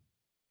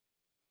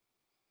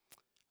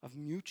 of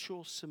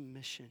mutual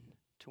submission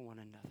to one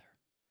another.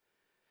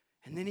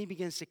 And then he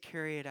begins to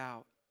carry it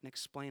out and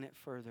explain it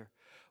further.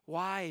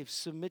 Wives,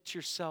 submit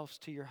yourselves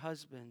to your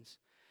husbands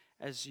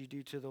as you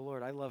do to the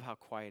Lord. I love how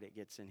quiet it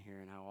gets in here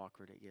and how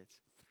awkward it gets.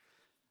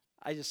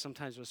 I just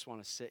sometimes just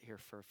want to sit here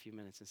for a few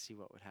minutes and see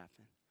what would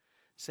happen.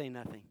 Say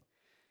nothing.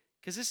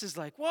 Because this is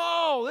like,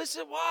 whoa, this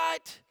is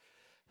what?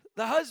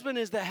 The husband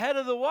is the head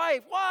of the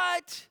wife.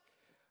 What?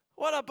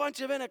 What a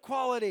bunch of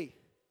inequality.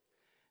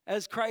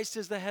 As Christ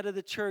is the head of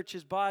the church,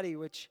 his body,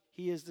 which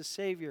he is the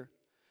Savior.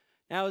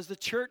 Now, as the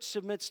church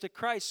submits to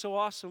Christ, so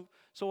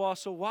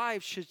also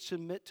wives should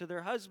submit to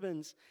their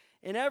husbands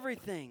in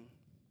everything.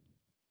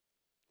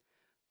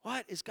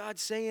 What? Is God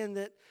saying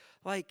that,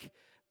 like,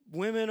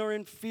 women are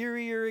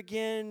inferior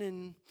again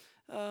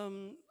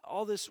and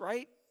all this,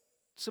 right?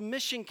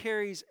 Submission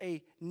carries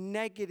a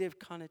negative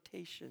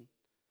connotation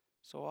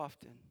so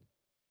often.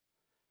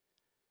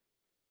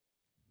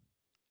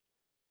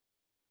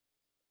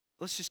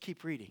 Let's just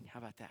keep reading. How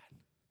about that?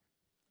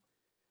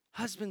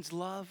 Husbands,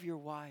 love your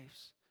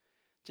wives,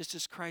 just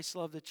as Christ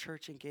loved the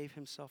church and gave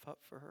himself up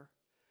for her,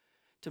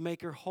 to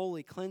make her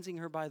holy, cleansing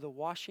her by the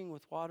washing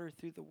with water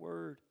through the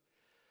word,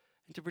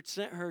 and to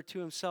present her to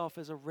himself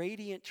as a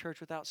radiant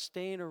church without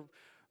stain or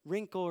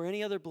wrinkle or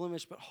any other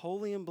blemish, but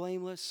holy and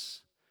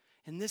blameless.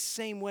 In this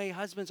same way,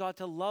 husbands ought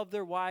to love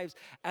their wives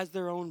as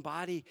their own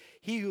body.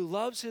 He who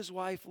loves his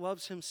wife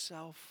loves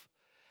himself.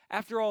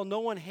 After all, no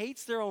one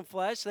hates their own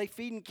flesh. They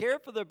feed and care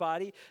for their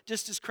body,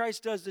 just as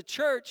Christ does the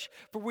church,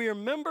 for we are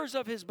members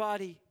of his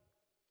body.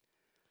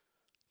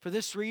 For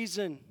this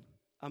reason,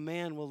 a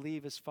man will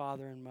leave his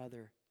father and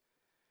mother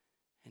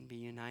and be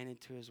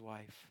united to his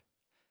wife,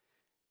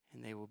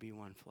 and they will be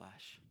one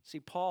flesh.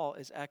 See, Paul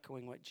is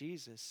echoing what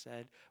Jesus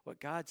said, what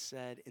God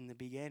said in the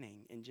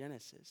beginning in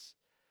Genesis.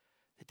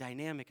 The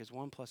dynamic is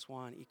 1 +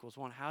 1 =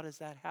 1. How does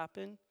that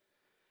happen?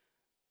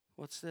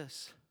 What's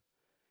this?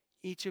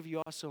 Each of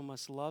you also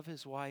must love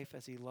his wife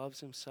as he loves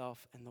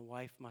himself, and the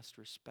wife must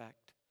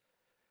respect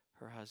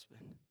her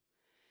husband.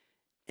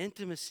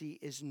 Intimacy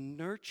is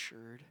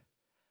nurtured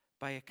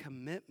by a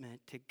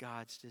commitment to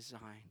God's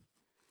design.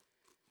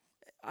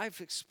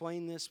 I've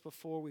explained this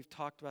before. We've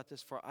talked about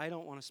this before. I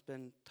don't want to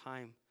spend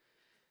time.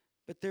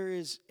 But there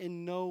is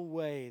in no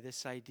way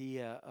this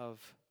idea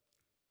of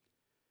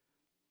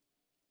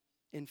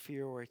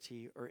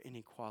inferiority or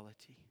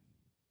inequality.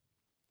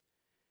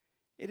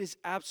 It is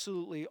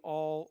absolutely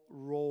all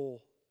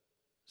role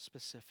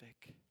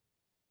specific.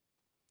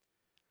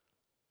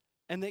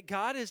 And that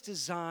God has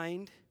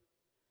designed,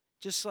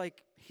 just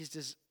like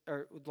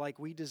like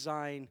we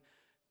design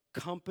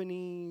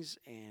companies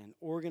and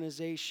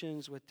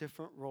organizations with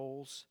different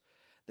roles,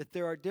 that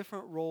there are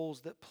different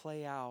roles that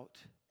play out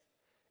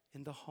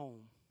in the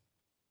home.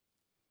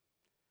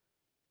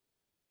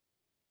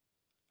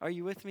 Are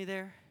you with me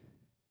there?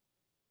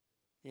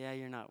 Yeah,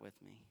 you're not with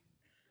me.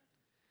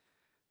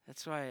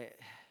 That's why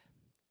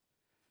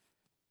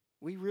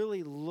we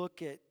really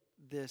look at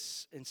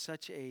this in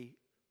such a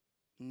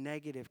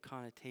negative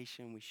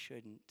connotation. We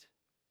shouldn't.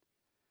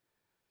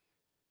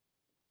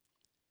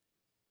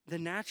 The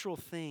natural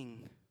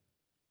thing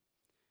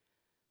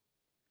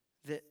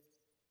that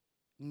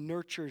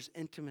nurtures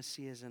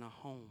intimacy in a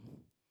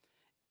home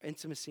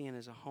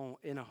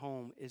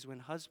is when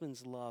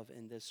husbands love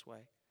in this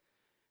way.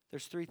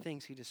 There's 3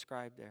 things he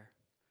described there.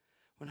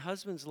 When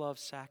husbands love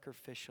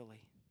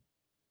sacrificially,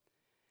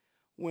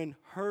 when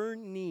her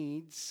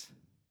needs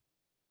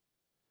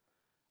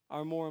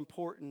are more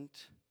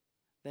important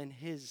than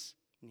his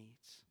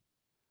needs,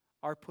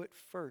 are put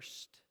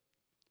first.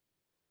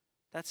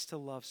 That's to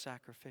love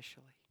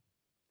sacrificially.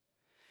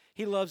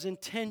 He loves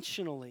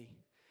intentionally.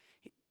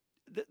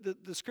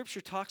 the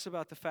scripture talks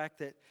about the fact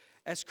that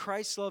as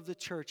Christ loved the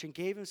church and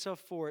gave himself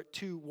for it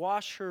to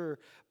wash her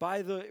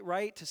by the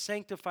right, to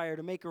sanctify her,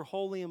 to make her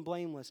holy and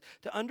blameless,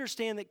 to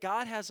understand that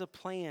God has a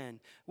plan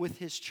with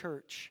his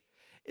church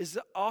is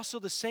also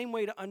the same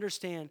way to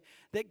understand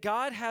that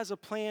God has a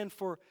plan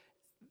for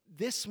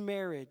this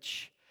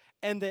marriage,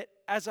 and that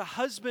as a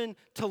husband,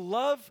 to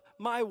love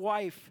my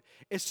wife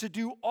is to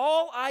do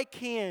all I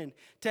can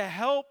to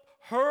help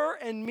her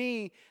and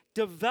me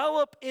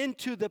develop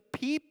into the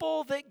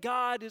people that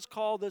God has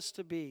called us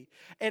to be.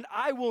 And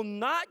I will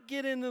not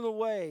get into the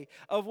way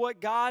of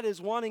what God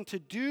is wanting to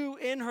do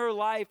in her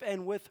life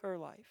and with her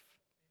life.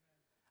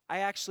 I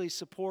actually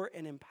support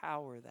and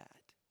empower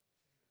that.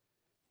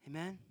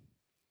 Amen?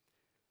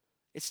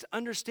 It's to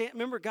understand.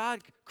 Remember, God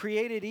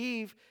created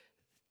Eve,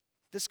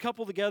 this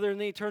couple together, and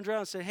then he turns around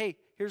and said, hey,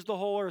 here's the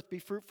whole earth. Be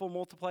fruitful,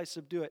 multiply,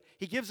 subdue it.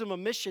 He gives them a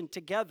mission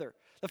together.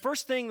 The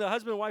first thing the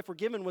husband and wife were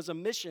given was a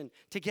mission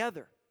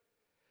together.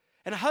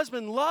 And a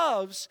husband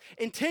loves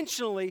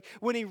intentionally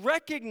when he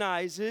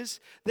recognizes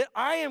that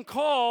I am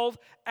called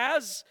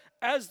as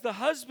the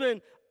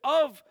husband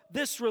of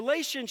this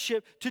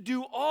relationship to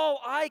do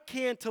all I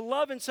can to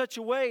love in such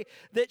a way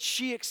that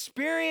she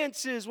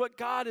experiences what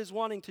God is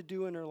wanting to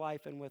do in her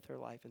life and with her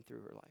life and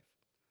through her life.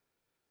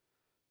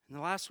 And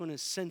the last one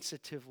is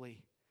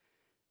sensitively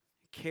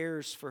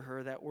cares for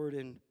her. That word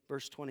in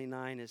verse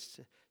 29 is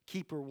to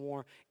keep her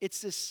warm.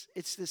 It's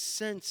this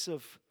sense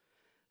of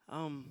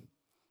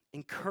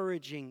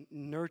encouraging,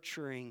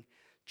 nurturing,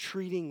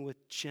 treating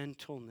with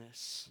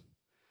gentleness.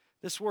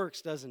 This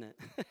works, doesn't it?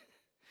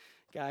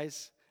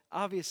 Guys,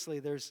 obviously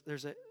there's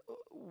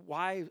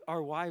why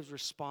our wives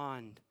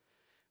respond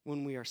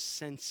when we are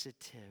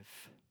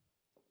sensitive.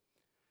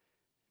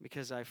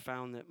 Because I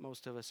found that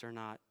most of us are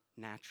not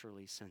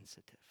naturally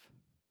sensitive.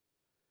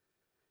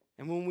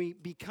 And when we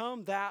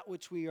become that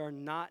which we are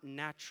not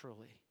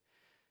naturally,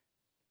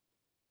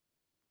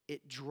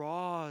 it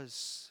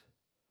draws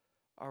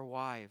our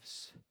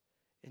wives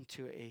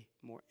into a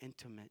more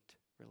intimate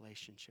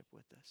relationship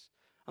with us.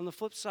 On the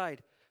flip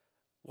side,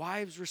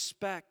 wives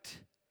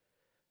respect.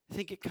 I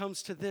think it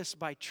comes to this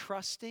by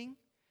trusting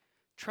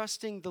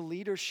the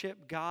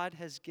leadership God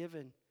has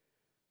given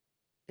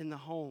in the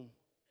home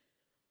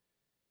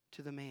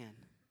to the man.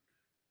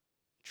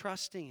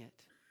 Trusting it.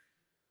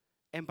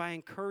 And by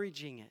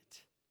encouraging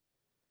it.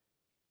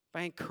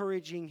 By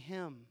encouraging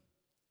him.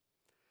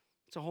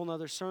 It's a whole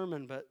nother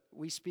sermon, but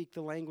we speak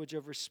the language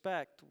of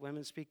respect.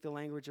 Women speak the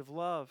language of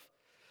love.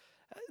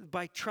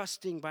 By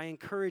trusting, by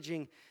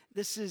encouraging.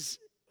 This is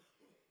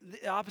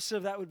the opposite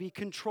of that would be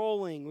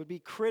controlling, would be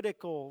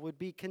critical, would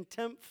be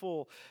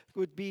contemptful,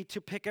 would be to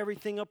pick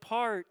everything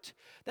apart.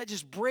 That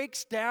just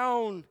breaks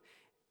down.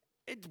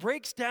 It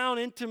breaks down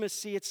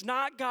intimacy. It's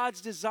not God's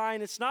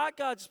design. It's not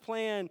God's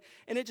plan.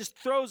 And it just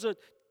throws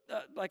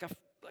like a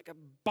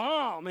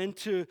bomb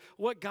into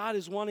what God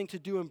is wanting to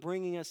do and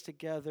bringing us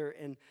together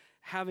and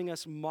having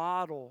us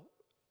model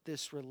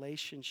this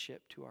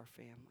relationship to our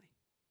family.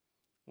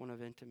 One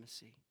of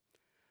intimacy.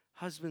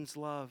 Husbands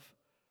love,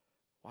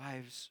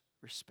 wives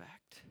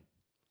respect.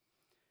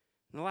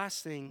 And the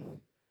last thing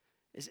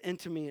is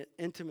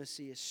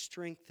intimacy is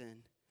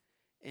strengthened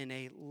in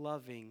a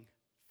loving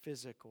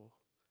physical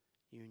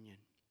union.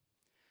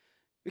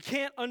 We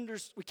can't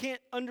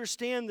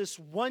understand this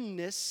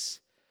oneness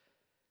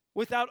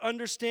without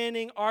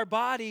understanding our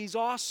bodies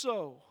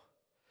also.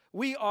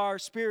 We are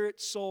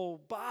spirit,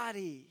 soul,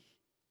 body.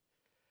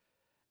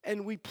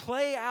 And we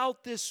play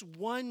out this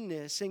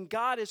oneness, and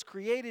God has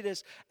created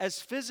us as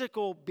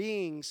physical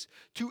beings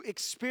to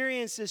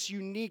experience this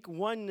unique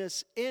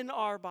oneness in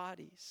our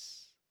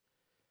bodies.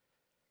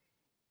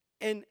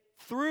 And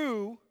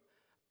through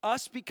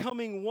us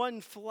becoming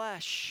one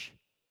flesh,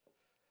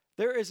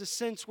 there is a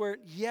sense where,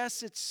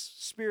 yes, it's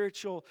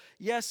spiritual.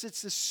 Yes,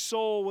 it's the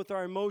soul with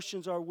our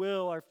emotions, our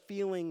will, our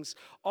feelings,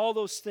 all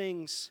those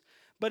things.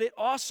 But it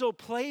also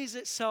plays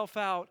itself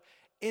out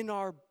in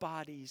our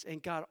bodies.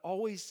 And God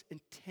always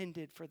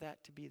intended for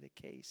that to be the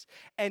case.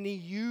 And He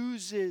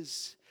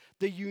uses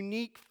the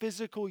unique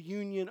physical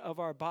union of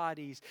our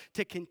bodies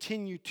to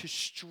continue to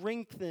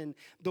strengthen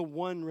the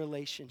one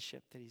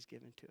relationship that He's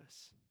given to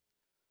us.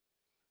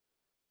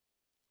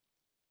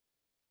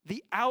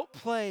 The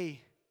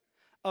outplay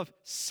of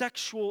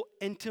sexual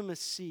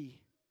intimacy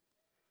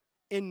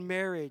in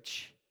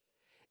marriage,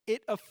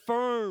 it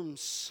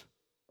affirms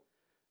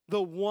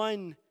the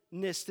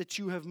oneness that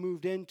you have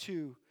moved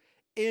into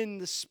in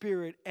the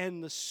spirit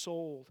and the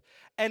soul.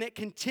 And it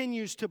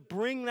continues to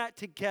bring that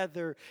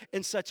together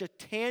in such a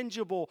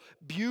tangible,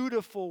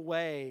 beautiful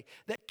way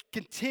that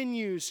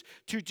continues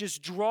to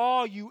just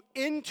draw you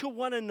into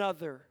one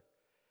another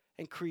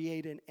and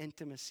create an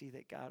intimacy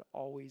that God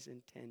always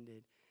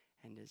intended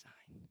and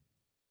designed.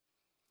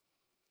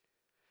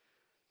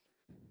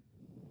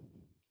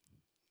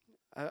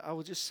 I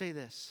will just say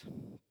this.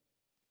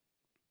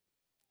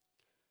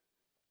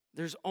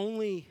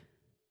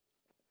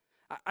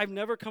 I've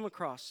never come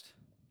across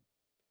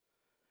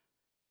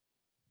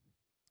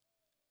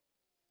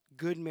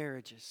good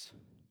marriages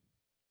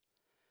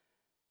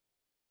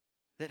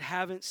that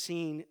haven't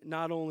seen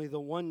not only the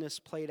oneness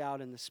played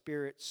out in the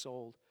spirit,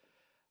 soul,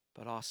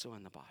 but also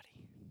in the body.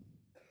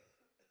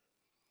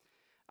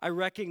 I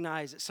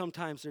recognize that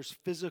sometimes there's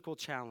physical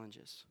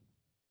challenges.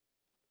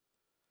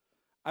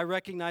 I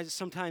recognize that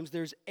sometimes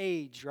there's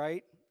age,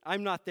 right?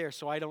 I'm not there,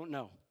 so I don't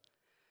know.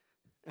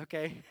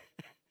 Okay?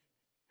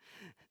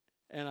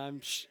 And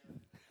I'm...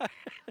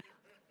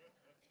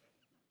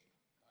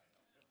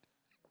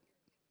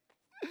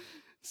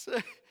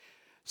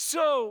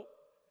 So,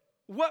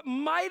 what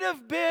might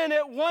have been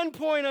at one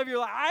point of your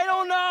life, I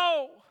don't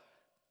know.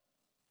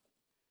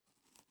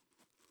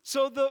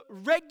 So the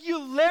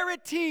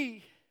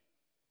regularity...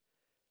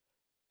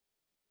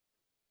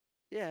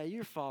 Yeah,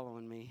 you're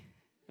following me.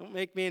 Don't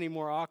make me any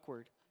more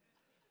awkward.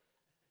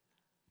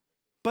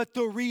 But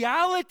the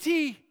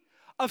reality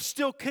of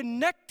still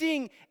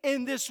connecting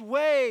in this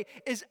way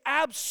is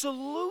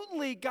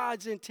absolutely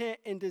God's intent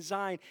and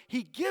design.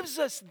 He gives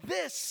us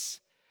this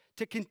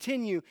to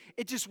continue.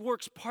 It just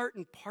works part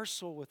and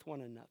parcel with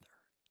one another.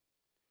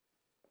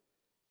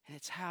 And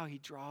it's how He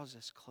draws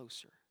us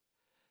closer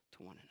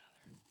to one another.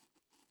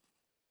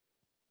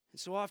 And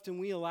so often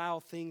we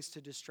allow things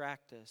to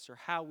distract us, or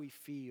how we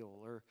feel,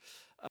 or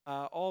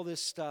all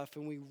this stuff,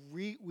 and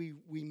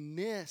we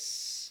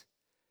miss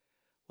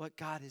what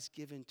God has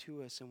given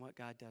to us and what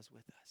God does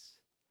with us.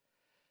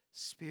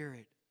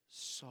 Spirit,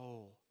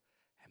 soul,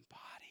 and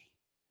body,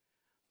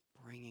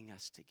 bringing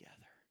us together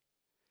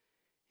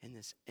in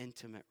this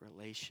intimate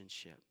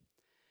relationship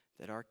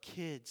that our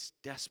kids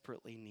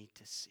desperately need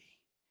to see.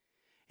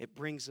 It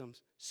brings them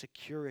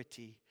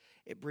security.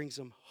 It brings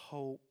them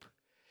hope.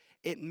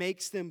 It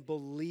makes them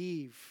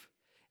believe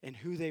in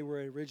who they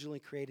were originally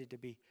created to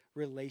be,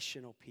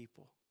 relational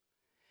people.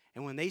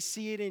 And when they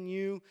see it in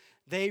you,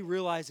 they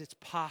realize it's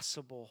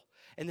possible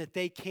and that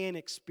they can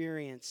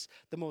experience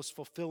the most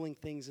fulfilling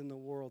things in the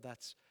world.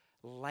 That's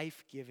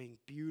life-giving,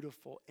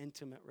 beautiful,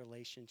 intimate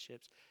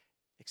relationships,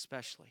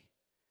 especially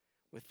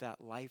with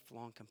that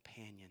lifelong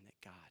companion that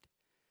God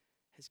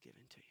has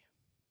given to you.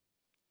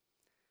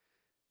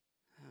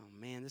 Oh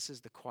man, this is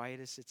the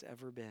quietest it's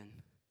ever been.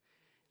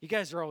 You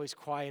guys are always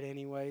quiet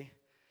anyway.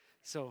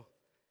 So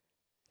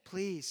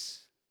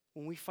please,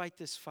 when we fight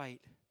this fight,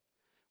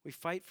 we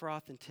fight for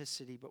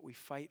authenticity, but we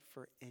fight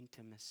for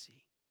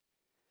intimacy.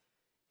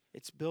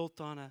 It's built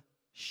on a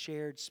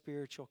shared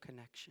spiritual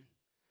connection.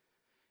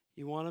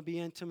 You want to be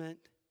intimate?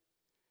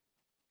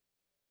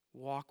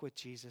 Walk with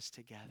Jesus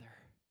together.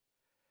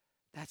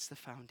 That's the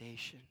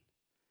foundation.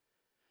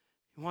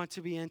 You want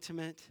to be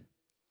intimate?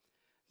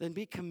 Then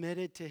be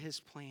committed to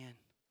His plan.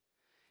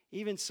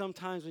 Even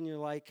sometimes when you're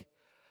like,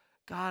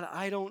 God,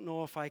 I don't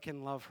know if I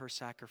can love her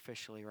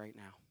sacrificially right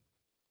now.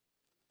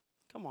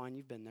 Come on,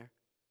 you've been there.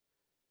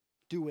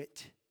 Do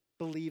it.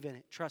 Believe in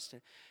it. Trust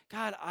it.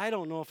 God, I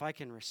don't know if I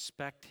can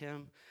respect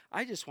him.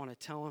 I just want to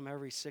tell him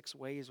every 6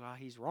 ways why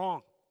he's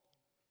wrong.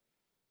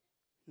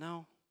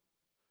 No,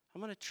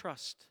 I'm going to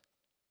trust.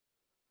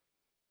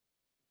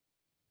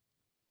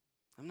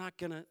 I'm not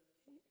going to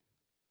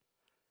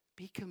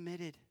be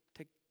committed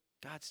to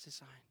God's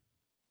design.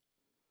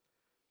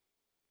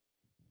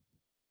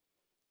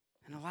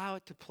 And allow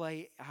it to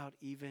play out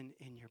even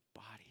in your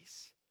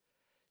bodies.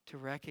 To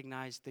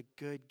recognize the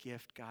good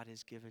gift God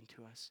has given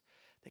to us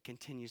that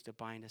continues to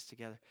bind us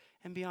together.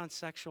 And beyond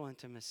sexual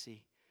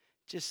intimacy,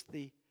 just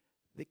the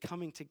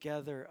coming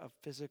together of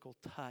physical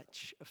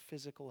touch, of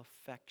physical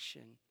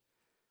affection.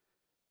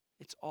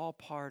 It's all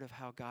part of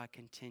how God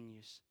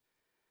continues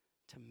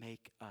to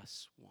make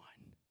us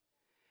one.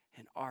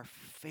 And our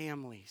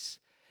families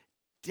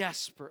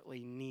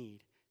desperately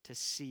need to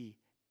see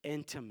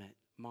intimate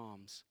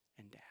moms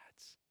and dads.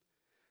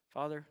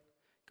 Father,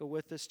 go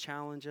with us,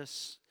 challenge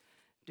us,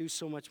 do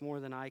so much more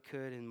than I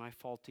could in my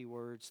faulty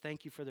words.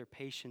 Thank you for their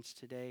patience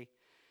today.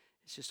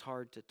 It's just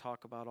hard to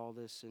talk about all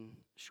this in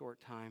a short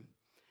time.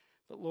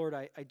 But Lord,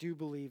 I do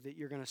believe that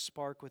you're going to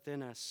spark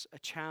within us a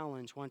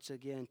challenge once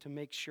again to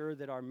make sure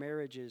that our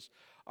marriages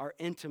are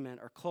intimate,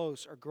 are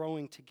close, are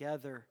growing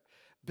together,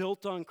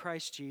 built on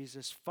Christ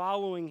Jesus,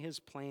 following his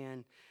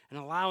plan, and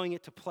allowing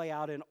it to play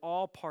out in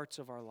all parts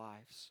of our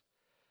lives.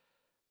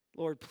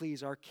 Lord,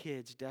 please, our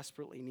kids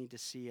desperately need to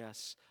see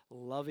us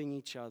loving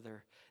each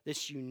other,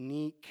 this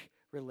unique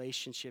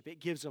relationship. It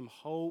gives them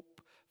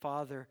hope,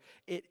 Father.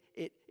 It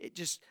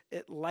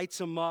lights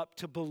them up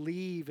to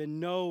believe and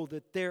know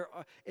that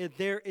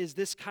there is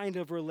this kind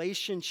of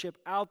relationship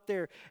out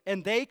there,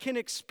 and they can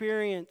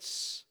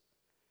experience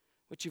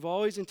what you've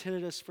always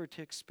intended us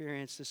to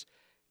experience, this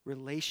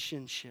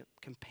relationship,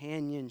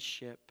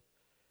 companionship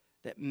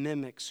that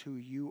mimics who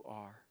you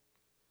are.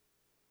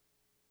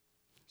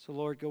 So,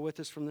 Lord, go with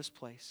us from this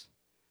place.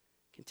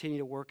 Continue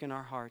to work in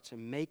our hearts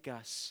and make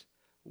us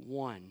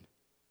one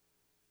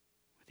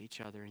with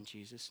each other in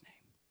Jesus'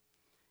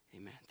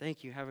 name. Amen.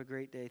 Thank you. Have a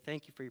great day.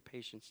 Thank you for your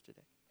patience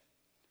today.